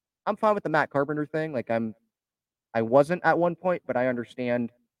 Like, I'm fine with the Matt Carpenter thing. Like, I wasn't at one point, but I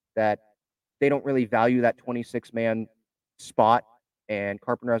understand that they don't really value that 26-man spot, and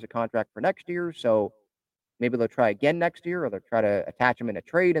Carpenter has a contract for next year, so maybe they'll try again next year, or they'll try to attach him in a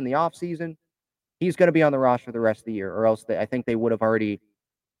trade in the offseason. He's going to be on the roster the rest of the year, or else I think they would have already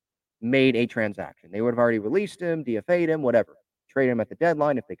made a transaction. They would have already released him, DFA'd him, whatever. Trade him at the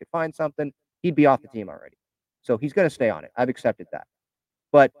deadline if they could find something. He'd be off the team already. So he's going to stay on it. I've accepted that.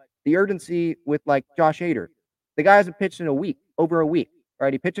 But the urgency with like Josh Hader. The guy hasn't pitched in over a week,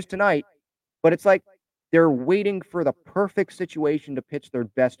 right? He pitches tonight, but it's like they're waiting for the perfect situation to pitch their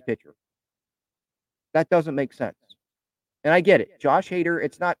best pitcher. That doesn't make sense. And I get it. Josh Hader,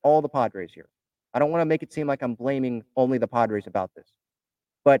 it's not all the Padres here. I don't want to make it seem like I'm blaming only the Padres about this.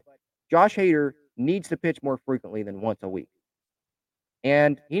 But Josh Hader needs to pitch more frequently than once a week.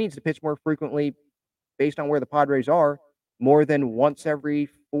 And he needs to pitch more frequently based on where the Padres are, more than once every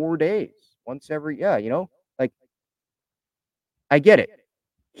 4 days. Like, I get it.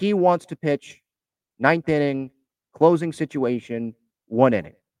 He wants to pitch ninth inning, closing situation, 1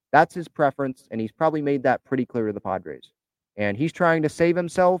 inning. That's his preference, and he's probably made that pretty clear to the Padres. And he's trying to save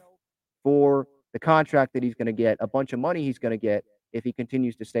himself for the contract that he's going to get, a bunch of money he's going to get if he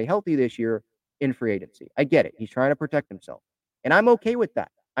continues to stay healthy this year in free agency. I get it. He's trying to protect himself. And I'm okay with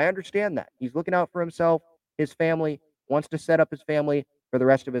that. I understand that. He's looking out for himself, his family, wants to set up his family for the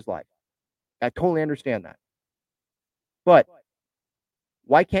rest of his life. I totally understand that. But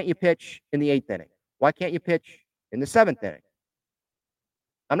why can't you pitch in the 8th inning? Why can't you pitch in the 7th inning?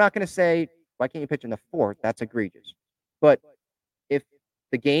 I'm not going to say, why can't you pitch in the 4th? That's egregious. But if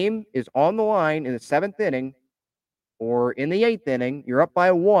the game is on the line in the 7th inning or in the 8th inning, you're up by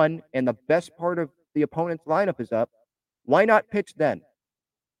a 1 and the best part of the opponent's lineup is up, why not pitch then?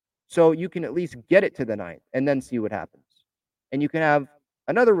 So you can at least get it to the 9th and then see what happens. And you can have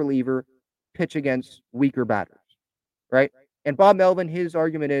another reliever pitch against weaker batters, right? And Bob Melvin, his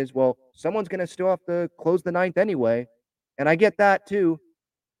argument is, well, someone's going to still have to close the 9th anyway. And I get that too.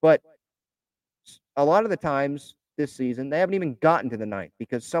 But a lot of the times this season, they haven't even gotten to the 9th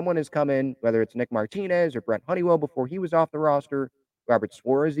because someone has come in, whether it's Nick Martinez or Brent Honeywell before he was off the roster, Robert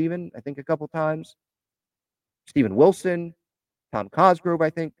Suarez even, I think a couple times, Steven Wilson, Tom Cosgrove,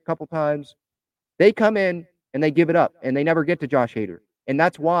 I think a couple times. They come in and they give it up and they never get to Josh Hader. And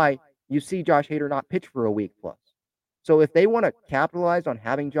that's why you see Josh Hader not pitch for a week plus. So if they want to capitalize on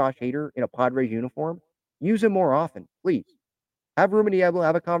having Josh Hader in a Padres uniform, use him more often, please. Have Ruben Diablo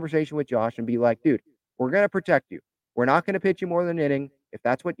have a conversation with Josh and be like, dude, we're going to protect you. We're not going to pitch you more than an inning. If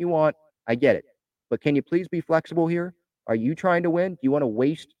that's what you want, I get it. But can you please be flexible here? Are you trying to win? Do you want to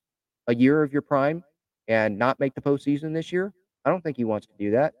waste a year of your prime and not make the postseason this year? I don't think he wants to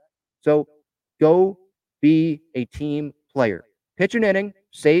do that. So go be a team player. Pitch an inning,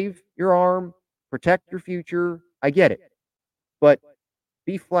 save your arm, protect your future. I get it. But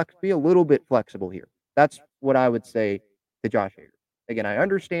be a little bit flexible here. That's what I would say to Josh Hader. Again, I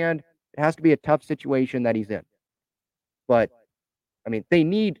understand it has to be a tough situation that he's in. But, I mean, they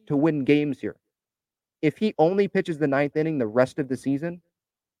need to win games here. If he only pitches the 9th inning the rest of the season,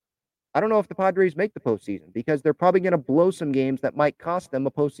 I don't know if the Padres make the postseason because they're probably going to blow some games that might cost them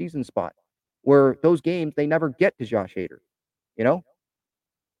a postseason spot where those games, they never get to Josh Hader, you know?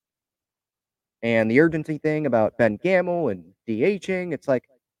 And the urgency thing about Ben Gamel and DHing, it's like,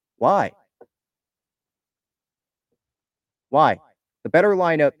 why? Why? The better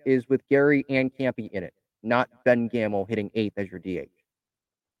lineup is with Gary and Campy in it, not Ben Gamel hitting 8th as your DH.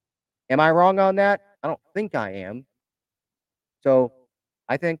 Am I wrong on that? I don't think I am. So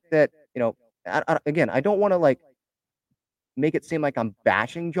I think that, I don't want to like make it seem like I'm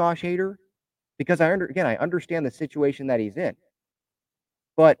bashing Josh Hader because I understand the situation that he's in.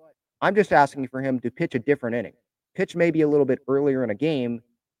 But I'm just asking for him to pitch a different inning. Pitch maybe a little bit earlier in a game,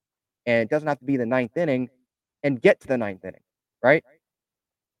 and it doesn't have to be the 9th inning, and get to the 9th inning, right?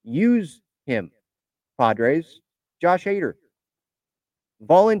 Use him, Padres. Josh Hader.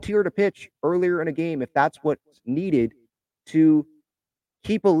 Volunteer to pitch earlier in a game if that's what's needed to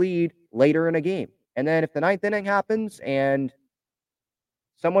keep a lead later in a game. And then if the 9th inning happens and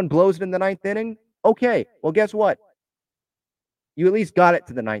someone blows it in the 9th inning, okay, well, guess what? You at least got it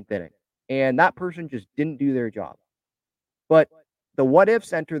to the 9th inning. And that person just didn't do their job. But the what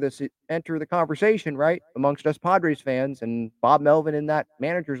ifs enter the conversation, right? Amongst us Padres fans and Bob Melvin in that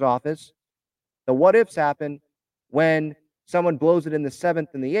manager's office. The what ifs happen when someone blows it in the 7th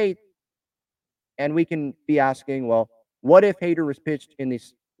and the 8th. And we can be asking, well, what if Hader was pitched in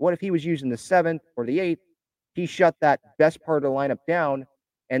this? What if he was using the 7th or the 8th? He shut that best part of the lineup down,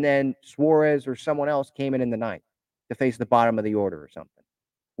 and then Suarez or someone else came in the 9th to face the bottom of the order or something.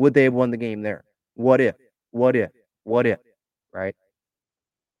 Would they have won the game there? What if? What if? What if? Right?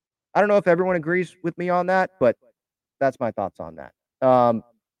 I don't know if everyone agrees with me on that, but that's my thoughts on that.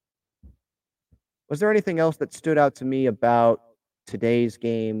 Was there anything else that stood out to me about today's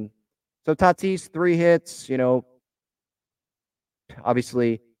game? So Tatis, 3 hits,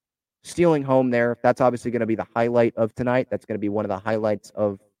 obviously stealing home there. That's obviously going to be the highlight of tonight. That's going to be one of the highlights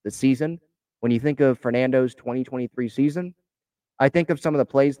of the season. When you think of Fernando's 2023 season, I think of some of the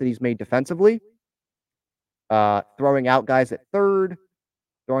plays that he's made defensively, throwing out guys at third,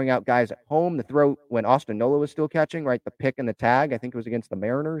 throwing out guys at home. The throw when Austin Nola was still catching, right? The pick and the tag. I think it was against the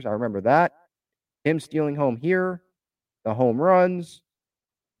Mariners. I remember that. Him stealing home here, the home runs.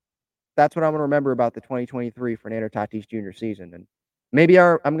 That's what I'm going to remember about the 2023 Fernando Tatis Jr. season. And maybe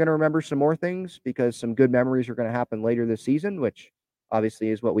I'm going to remember some more things because some good memories are going to happen later this season, which obviously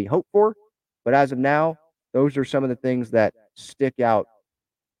is what we hope for. But as of now, those are some of the things that stick out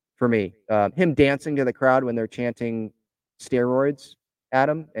for me. Him dancing to the crowd when they're chanting steroids at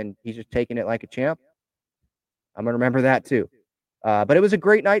him, and he's just taking it like a champ. I'm going to remember that too. But it was a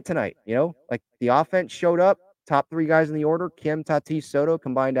great night tonight. Like the offense showed up. Top three guys in the order, Kim, Tatis, Soto,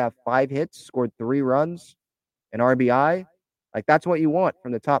 combined to have 5 hits, scored 3 runs, an RBI. Like, that's what you want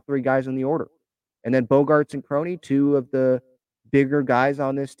from the top 3 guys in the order. And then Bogarts and Crony, 2 of the bigger guys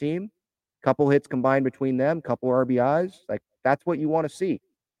on this team. Couple hits combined between them, couple RBIs. Like, that's what you want to see.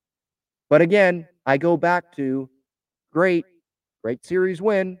 But again, I go back to great series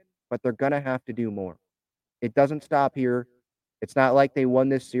win, but they're going to have to do more. It doesn't stop here. It's not like they won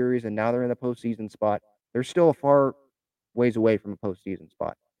this series and now they're in the postseason spot. They're still a far ways away from a postseason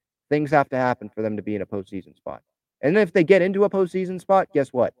spot. Things have to happen for them to be in a postseason spot. And if they get into a postseason spot,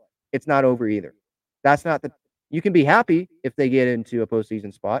 guess what? It's not over either. That's not you can be happy if they get into a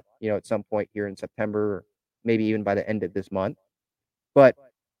postseason spot, at some point here in September, or maybe even by the end of this month. But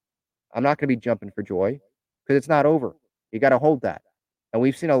I'm not going to be jumping for joy because it's not over. You got to hold that. And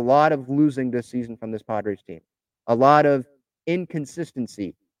we've seen a lot of losing this season from this Padres team. A lot of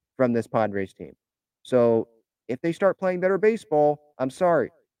inconsistency from this Padres team. So if they start playing better baseball, I'm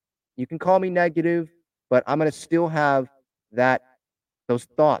sorry. You can call me negative, but I'm going to still have those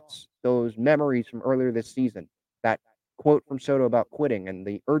thoughts, those memories from earlier this season, that quote from Soto about quitting and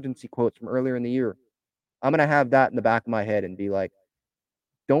the urgency quotes from earlier in the year. I'm going to have that in the back of my head and be like,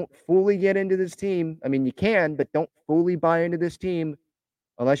 don't fully get into this team. I mean, you can, but don't fully buy into this team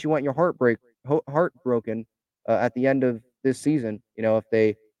unless you want your heart broken at the end of this season. If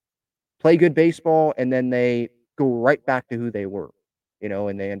they play good baseball and then they go right back to who they were,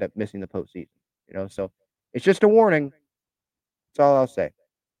 and they end up missing the postseason, so it's just a warning. That's all I'll say.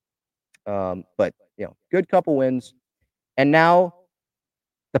 But, good couple wins. And now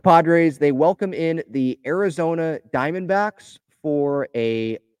the Padres, they welcome in the Arizona Diamondbacks for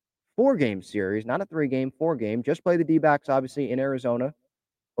a 4-game series, not a 3-game, 4-game. Just play the D-backs, obviously, in Arizona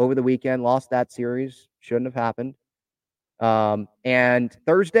over the weekend. Lost that series. Shouldn't have happened. And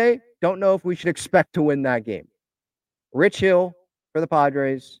Thursday, don't know if we should expect to win that game. Rich Hill for the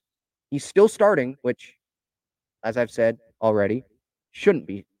Padres. He's still starting, which, as I've said already, shouldn't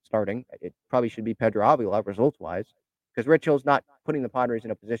be starting. It probably should be Pedro Avila results-wise, because Rich Hill's not putting the Padres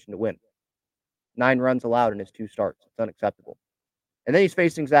in a position to win. 9 runs allowed in his 2 starts. It's unacceptable. And then he's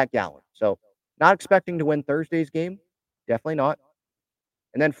facing Zach Gallen. So not expecting to win Thursday's game. Definitely not.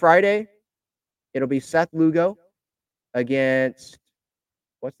 And then Friday, it'll be Seth Lugo against,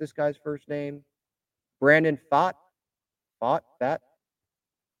 what's this guy's first name? Brandon Pfaadt. I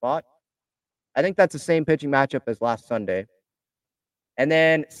think that's the same pitching matchup as last Sunday. And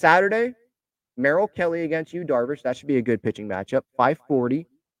then Saturday, Merrill Kelly against Yu Darvish. That should be a good pitching matchup, 5:40.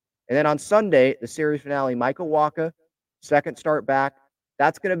 And then on Sunday, the series finale, Michael Wacha, second start back.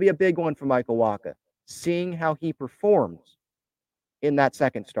 That's going to be a big one for Michael Wacha, seeing how he performs in that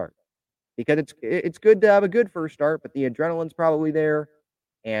second start. Because it's good to have a good first start, but the adrenaline's probably there,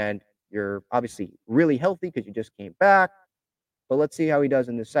 and you're obviously really healthy because you just came back. But let's see how he does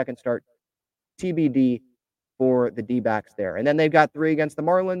in the second start. TBD for the D-backs there. And then they've got 3 against the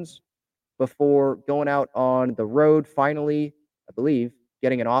Marlins before going out on the road finally, I believe,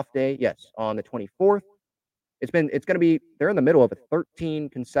 getting an off day. Yes, on the 24th. They're in the middle of a 13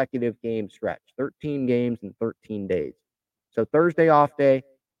 consecutive game stretch, 13 games in 13 days. So Thursday off day,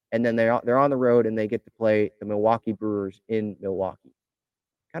 and then they're on the road and they get to play the Milwaukee Brewers in Milwaukee.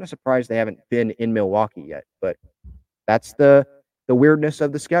 Kind of surprised they haven't been in Milwaukee yet, but that's the weirdness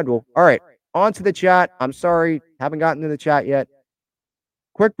of the schedule. All right, on to the chat. I'm sorry, haven't gotten to the chat yet.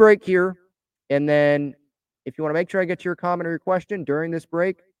 Quick break here, and then if you want to make sure I get to your comment or your question during this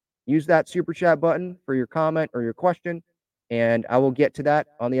break, use that super chat button for your comment or your question, and I will get to that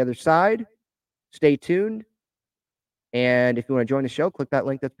on the other side. Stay tuned. And if you want to join the show, click that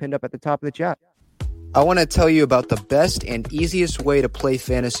link that's pinned up at the top of the chat. I want to tell you about the best and easiest way to play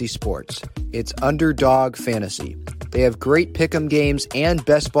fantasy sports. It's Underdog Fantasy. They have great pick'em games and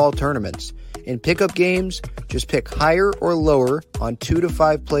best ball tournaments. In pickup games, just pick higher or lower on 2 to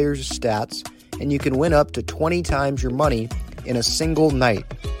 5 players' stats, and you can win up to 20 times your money in a single night.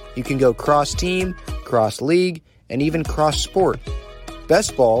 You can go cross-team, cross-league, and even cross-sport.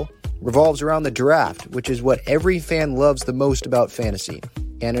 Best ball revolves around the draft, which is what every fan loves the most about fantasy,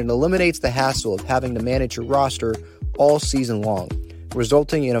 and it eliminates the hassle of having to manage your roster all season long,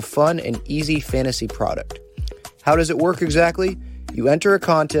 resulting in a fun and easy fantasy product. How does it work exactly? You enter a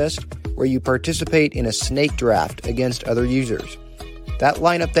contest where you participate in a snake draft against other users. That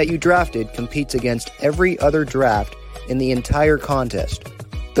lineup that you drafted competes against every other draft in the entire contest.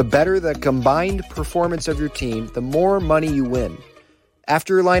 The better the combined performance of your team, the more money you win.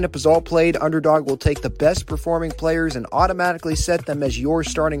 After your lineup is all played, Underdog will take the best performing players and automatically set them as your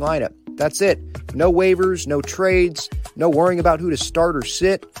starting lineup. That's it. No waivers, no trades, no worrying about who to start or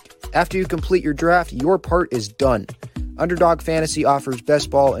sit. After you complete your draft, your part is done. Underdog Fantasy offers best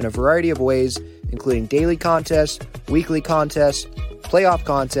ball in a variety of ways, including daily contests, weekly contests, playoff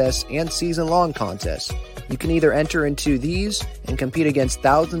contests, and season-long contests. You can either enter into these and compete against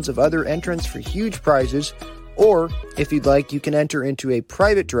thousands of other entrants for huge prizes, or, if you'd like, you can enter into a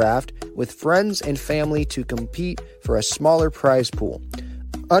private draft with friends and family to compete for a smaller prize pool.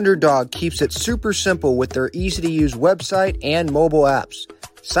 Underdog keeps it super simple with their easy-to-use website and mobile apps.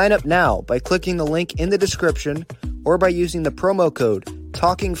 Sign up now by clicking the link in the description or by using the promo code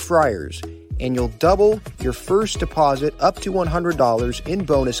TALKINGFRIARS, and you'll double your first deposit up to $100 in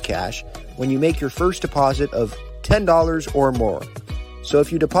bonus cash when you make your first deposit of $10 or more. So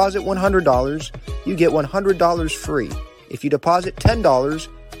if you deposit $100, you get $100 free. If you deposit $10,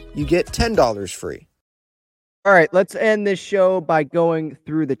 you get $10 free. All right, let's end this show by going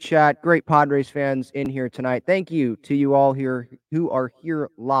through the chat. Great Padres fans in here tonight. Thank you to you all here who are here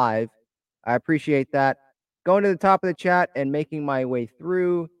live. I appreciate that. Going to the top of the chat and making my way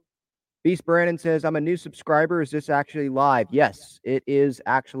through. Beast Brandon says, I'm a new subscriber. Is this actually live? Yes, it is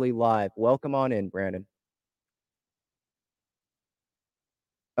actually live. Welcome on in, Brandon.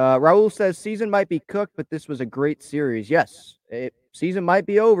 Raul says, season might be cooked, but this was a great series. Yes, season might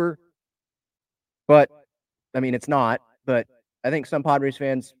be over, but, I mean, it's not. But I think some Padres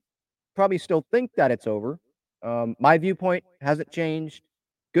fans probably still think that it's over. My viewpoint hasn't changed.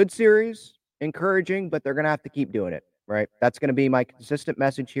 Good series, encouraging, but they're going to have to keep doing it, right? That's going to be my consistent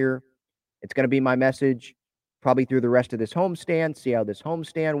message here. It's going to be my message probably through the rest of this homestand, see how this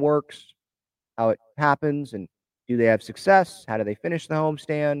homestand works, how it happens, and do they have success? How do they finish the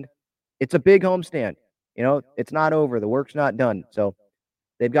homestand? It's a big homestand. You know, it's not over. The work's not done. So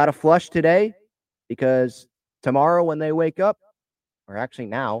they've got to flush today because tomorrow when they wake up, or actually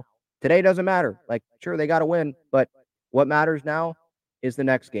now, today doesn't matter. Like, sure, they got to win, but what matters now is the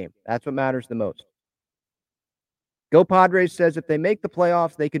next game. That's what matters the most. Go Padres says if they make the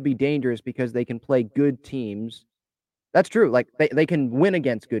playoffs, they could be dangerous because they can play good teams. That's true. Like, they can win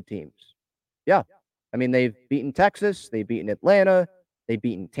against good teams. Yeah. I mean, they've beaten Texas. They've beaten Atlanta. They've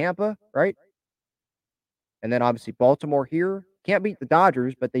beaten Tampa, right? And then obviously Baltimore here. Can't beat the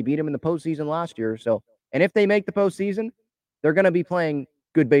Dodgers, but they beat them in the postseason last year. So, and if they make the postseason, they're going to be playing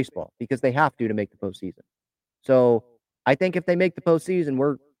good baseball because they have to make the postseason. So I think if they make the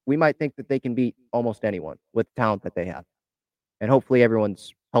postseason, we might think that they can beat almost anyone with the talent that they have. And hopefully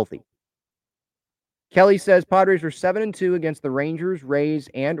everyone's healthy. Kelly says Padres are 7-2 against the Rangers, Rays,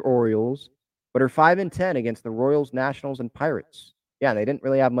 and Orioles, but are 5-10 against the Royals, Nationals, and Pirates. Yeah, they didn't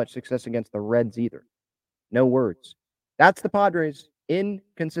really have much success against the Reds either. No words. That's the Padres.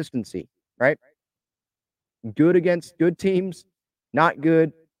 Inconsistency, right? Good against good teams, not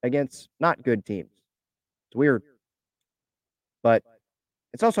good against not good teams. It's weird. But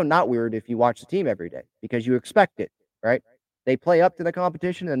it's also not weird if you watch the team every day because you expect it, right? They play up to the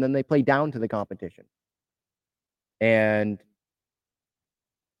competition and then they play down to the competition. And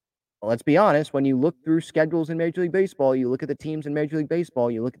let's be honest, when you look through schedules in Major League Baseball, you look at the teams in Major League Baseball,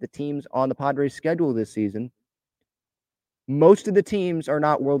 you look at the teams on the Padres schedule this season, most of the teams are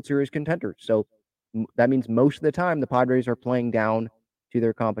not World Series contenders. So that means most of the time the Padres are playing down to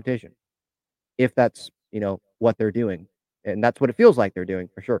their competition. If that's, what they're doing. And that's what it feels like they're doing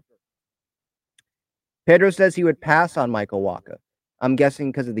for sure. Pedro says he would pass on Michael Wacha. I'm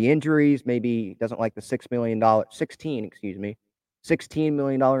guessing because of the injuries, maybe he doesn't like the $16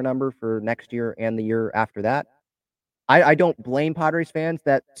 million number for next year and the year after that. I don't blame Padres fans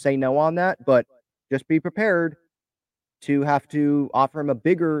that say no on that, but just be prepared to have to offer him a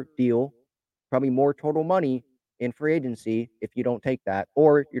bigger deal, probably more total money in free agency if you don't take that,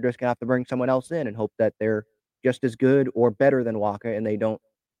 or you're just going to have to bring someone else in and hope that they're just as good or better than Wacha and they don't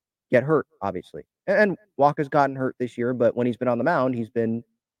get hurt, obviously. And Walker's gotten hurt this year, but when he's been on the mound, he's been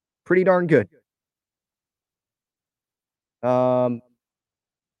pretty darn good. LFGSD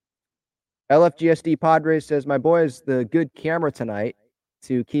Padres says, my boy has the good camera tonight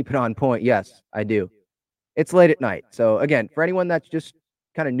to keep it on point. Yes, I do. It's late at night. So again, for anyone that's just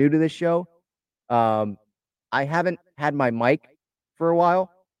kind of new to this show, I haven't had my mic for a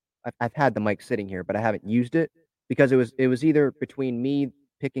while. I've had the mic sitting here, but I haven't used it because it was either between me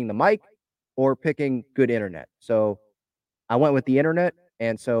picking the mic or picking good internet. So I went with the internet,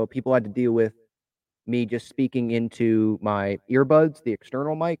 and so people had to deal with me just speaking into my earbuds, the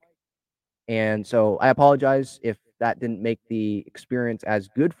external mic. And so I apologize if that didn't make the experience as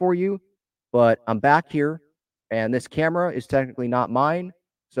good for you, but I'm back here and this camera is technically not mine.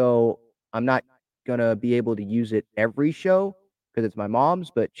 So I'm not going to be able to use it every show because it's my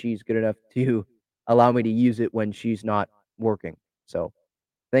mom's, but she's good enough to allow me to use it when she's not working. So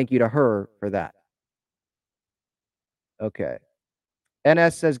thank you to her for that. Okay.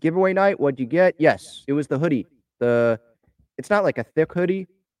 NS says giveaway night. What'd you get? Yes, it was the hoodie. It's not like a thick hoodie,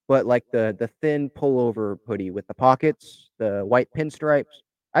 but like the thin pullover hoodie with the pockets, the white pinstripes.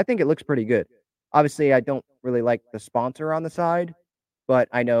 I think it looks pretty good. Obviously, I don't really like the sponsor on the side, but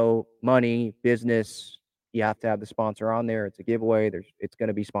I know money, business, you have to have the sponsor on there. It's a giveaway. It's going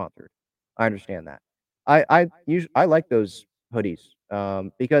to be sponsored. I understand that. I like those hoodies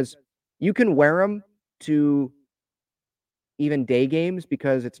because you can wear them to even day games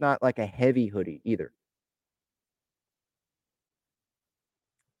because it's not like a heavy hoodie either.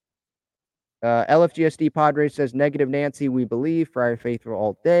 LFGSD Padres says negative Nancy, we believe. Friar Faithful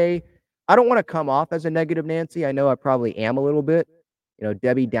all day. I don't want to come off as a negative Nancy. I know I probably am a little bit.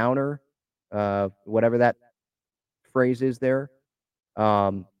 Debbie Downer, whatever that phrase is there.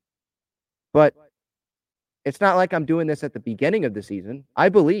 But it's not like I'm doing this at the beginning of the season. I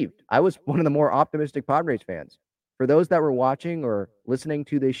believed. I was one of the more optimistic Padres fans. For those that were watching or listening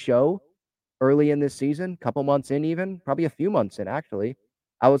to this show early in this season, couple months in even, probably a few months in actually,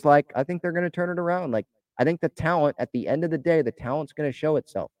 I was like, I think they're going to turn it around. Like, I think the talent, at the end of the day, the talent's going to show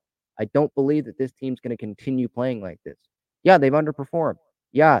itself. I don't believe that this team's going to continue playing like this. Yeah, they've underperformed.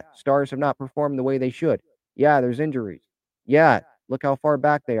 Yeah, stars have not performed the way they should. Yeah, there's injuries. Yeah, look how far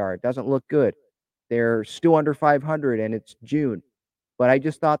back they are. It doesn't look good. They're still under 500 and it's June. But I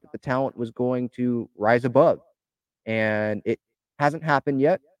just thought that the talent was going to rise above. And it hasn't happened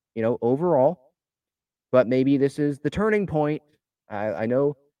yet, overall. But maybe this is the turning point. I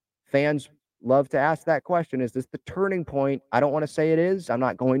know fans love to ask that question. Is this the turning point? I don't want to say it is. I'm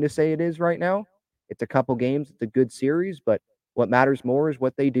not going to say it is right now. It's a couple games. It's a good series. But what matters more is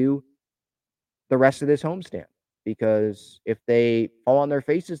what they do the rest of this homestand. Because if they fall on their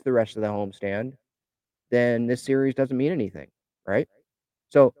faces the rest of the homestand, then this series doesn't mean anything, right?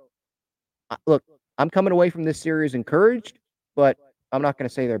 So, look, I'm coming away from this series encouraged, but I'm not going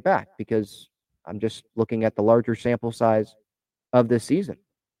to say they're back because I'm just looking at the larger sample size of this season.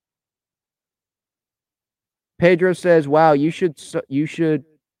 Pedro says, "Wow, you should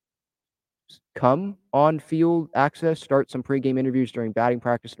come on field access, start some pregame interviews during batting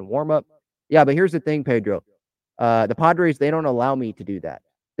practice and warm up." Yeah, but here's the thing, Pedro. The Padres, they don't allow me to do that.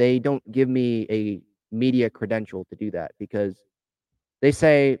 They don't give me a media credential to do that because they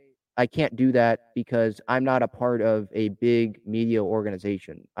say I can't do that because I'm not a part of a big media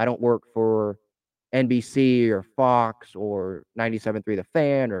organization. I don't work for NBC or Fox or 97.3 The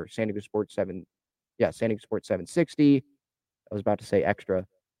Fan or San Diego Sports 760. I was about to say extra,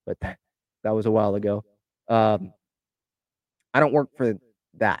 but that was a while ago. I don't work for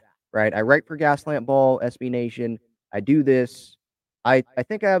that, right? I write for Gaslamp Ball, SB Nation. I do this. I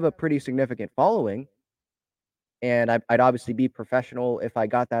think I have a pretty significant following, and I'd obviously be professional if I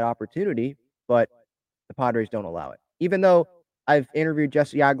got that opportunity, but the Padres don't allow it. Even though I've interviewed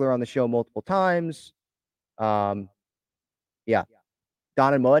Jesse Agler on the show multiple times. Yeah.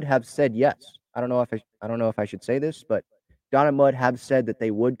 Don and Mud have said yes. I don't know if I should say this, but Don and Mud have said that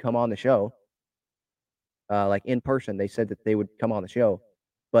they would come on the show. Like in person, they said that they would come on the show,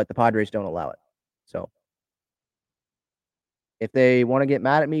 but the Padres don't allow it. So if they want to get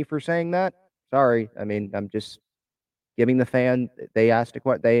mad at me for saying that, sorry. I mean, I'm just giving the fan.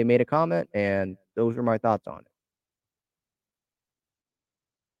 They made a comment, and those are my thoughts on it.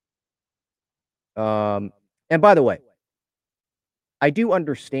 And by the way, I do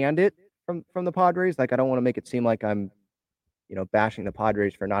understand it from the Padres. Like, I don't want to make it seem like I'm, bashing the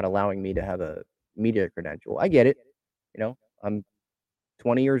Padres for not allowing me to have a media credential. I get it. I'm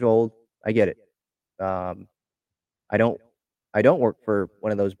 20 years old. I get it. I don't work for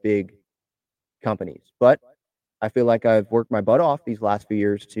one of those big companies, but I feel like I've worked my butt off these last few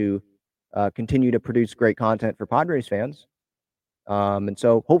years to continue to produce great content for Padres fans. And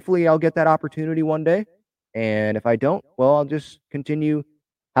so hopefully I'll get that opportunity one day. And if I don't, well, I'll just continue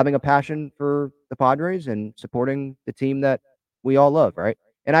having a passion for the Padres and supporting the team that we all love, right?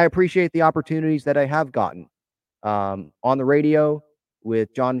 And I appreciate the opportunities that I have gotten on the radio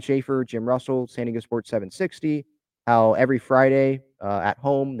with John Schaefer, Jim Russell, San Diego Sports 760, how every Friday at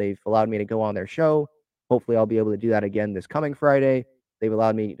home they've allowed me to go on their show. Hopefully I'll be able to do that again this coming Friday. They've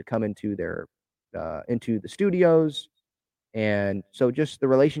allowed me to come into into the studios. And so just the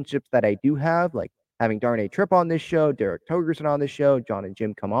relationships that I do have, like having Darnay Tripp on this show, Derek Togerson on this show, John and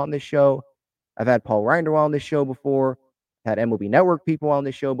Jim come on this show. I've had Paul Reinder on this show before, had MLB Network people on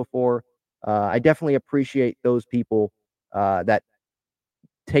this show before. I definitely appreciate those people that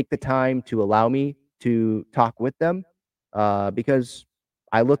take the time to allow me to talk with them because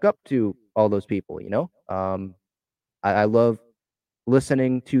I look up to all those people, you know? I love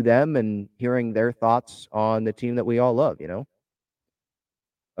listening to them and hearing their thoughts on the team that we all love, you know?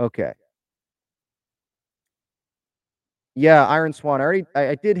 Okay. Yeah, Iron Swan.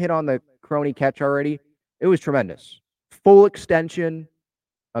 I did hit on the Crony catch already. It was tremendous. Full extension,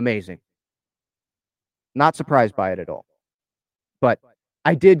 amazing. Not surprised by it at all. But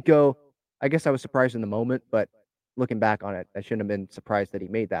I did go, I guess I was surprised in the moment, but looking back on it, I shouldn't have been surprised that he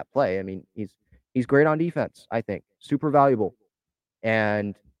made that play. I mean, he's great on defense, I think. Super valuable.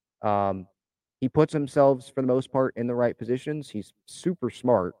 And he puts himself for the most part in the right positions. He's super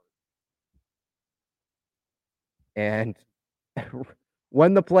smart. And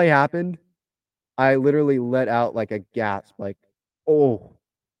when the play happened, I literally let out like a gasp, like, oh,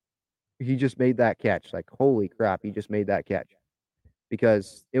 he just made that catch. Like, holy crap, he just made that catch.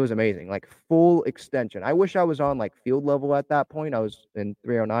 Because it was amazing, like full extension. I wish I was on like field level at that point. I was in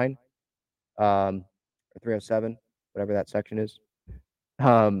 309, or 307, whatever that section is.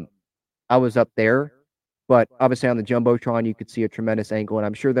 I was up there, but obviously on the Jumbotron, you could see a tremendous angle. And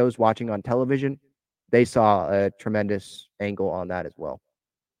I'm sure those watching on television, they saw a tremendous angle on that as well.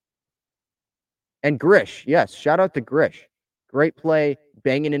 And Grish, yes, shout out to Grish. Great play,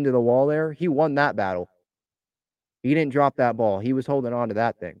 banging into the wall there. He won that battle. He didn't drop that ball. He was holding on to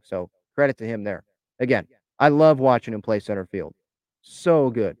that thing. So credit to him there. Again, I love watching him play center field. So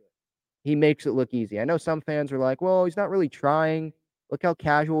good. He makes it look easy. I know some fans are like, well, he's not really trying. Look how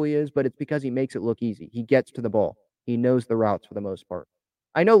casual he is, but it's because he makes it look easy. He gets to the ball. He knows the routes for the most part.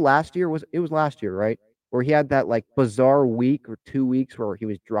 I know last year was last year, right? Where he had that like bizarre week or 2 weeks where he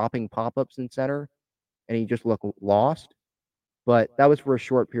was dropping pop-ups in center and he just looked lost. But that was for a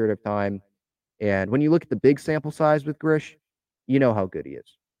short period of time. And when you look at the big sample size with Grish, you know how good he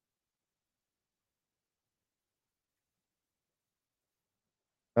is.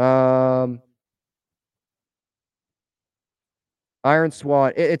 Iron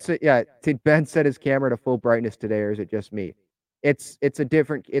Swan. Did Ben set his camera to full brightness today, or is it just me? It's a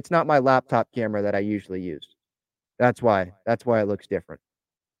different. It's not my laptop camera that I usually use. That's why. That's why it looks different.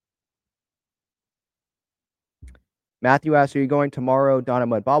 Matthew asks, "Are you going tomorrow, Donna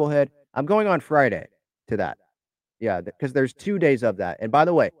Mud bobblehead?" I'm going on Friday to that. Yeah, because there's 2 days of that. And by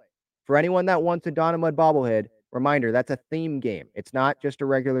the way, for anyone that wants a Donna Mud bobblehead, reminder, that's a theme game. It's not just a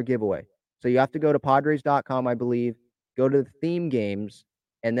regular giveaway. So you have to go to Padres.com, I believe, go to the theme games,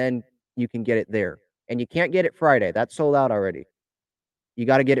 and then you can get it there. And you can't get it Friday. That's sold out already. You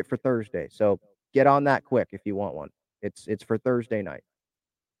got to get it for Thursday. So get on that quick if you want one. It's for Thursday night.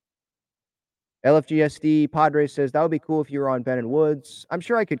 LFGSD Padres says, that would be cool if you were on Ben and Woods. I'm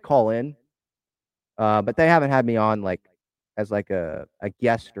sure I could call in. But they haven't had me on like as like a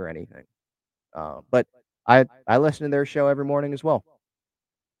guest or anything. But I listen to their show every morning as well.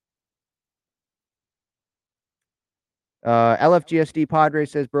 LFGSD Padre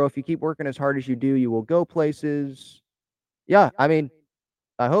says, bro, if you keep working as hard as you do, you will go places. Yeah, I mean,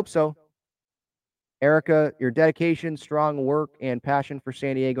 I hope so. Erica, your dedication, strong work, and passion for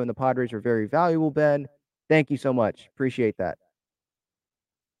San Diego and the Padres are very valuable, Ben. Thank you so much. Appreciate that.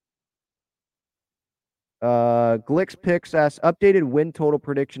 Glix Picks asks, updated win total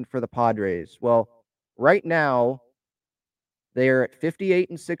prediction for the Padres. Well, right now, they are at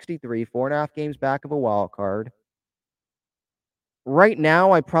 58-63, 4.5 games back of a wild card. Right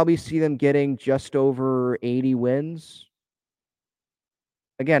now, I probably see them getting just over 80 wins.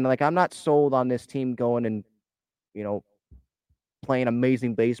 Again, like I'm not sold on this team going and, playing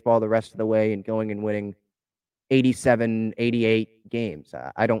amazing baseball the rest of the way and going and winning 87, 88 games.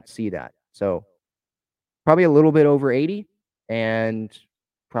 I don't see that. So probably a little bit over 80 and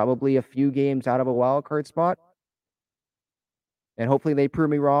probably a few games out of a wild card spot. And hopefully they prove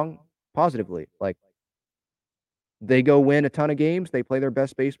me wrong positively. Like they go win a ton of games. They play their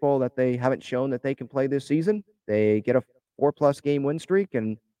best baseball that they haven't shown that they can play this season. They get a 4+ game win streak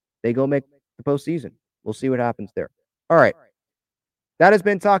and they go make the postseason. We'll see what happens there. All right. That has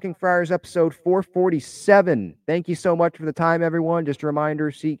been Talking Friars episode 447. Thank you so much for the time, everyone. Just a reminder,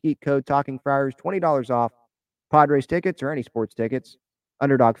 SeatGeek code Talking Friars, $20 off Padres tickets or any sports tickets.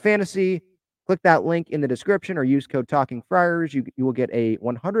 Underdog Fantasy. Click that link in the description or use code Talking Friars. You will get a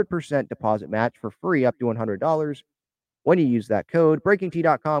 100% deposit match for free up to $100 when you use that code.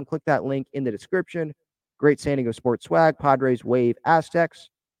 BreakingT.com. Click that link in the description. Great San Diego sports swag. Padres, Wave, Aztecs.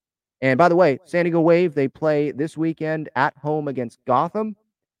 And by the way, San Diego Wave, they play this weekend at home against Gotham.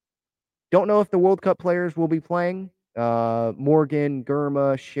 Don't know if the World Cup players will be playing. Morgan,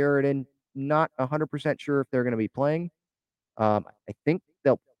 Gurma, Sheridan, not 100% sure if they're going to be playing. I think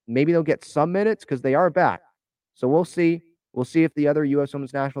they'll get some minutes because they are back. So we'll see. We'll see if the other U.S.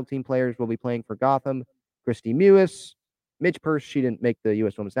 Women's National Team players will be playing for Gotham. Christy Mewis, Mitch Purse, she didn't make the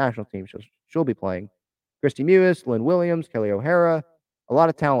U.S. Women's National Team, so she'll be playing. Christy Mewis, Lynn Williams, Kelly O'Hara, a lot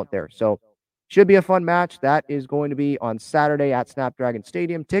of talent there. So should be a fun match. That is going to be on Saturday at Snapdragon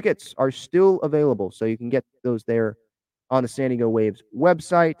Stadium. Tickets are still available, so you can get those there on the San Diego Waves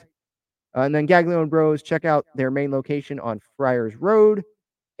website. And then Gaglione Bros, check out their main location on Friars Road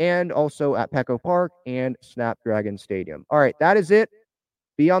and also at Petco Park and Snapdragon Stadium. All right, that is it.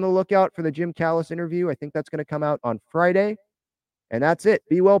 Be on the lookout for the Jim Callis interview. I think that's going to come out on Friday. And that's it.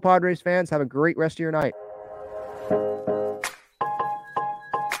 Be well, Padres fans. Have a great rest of your night.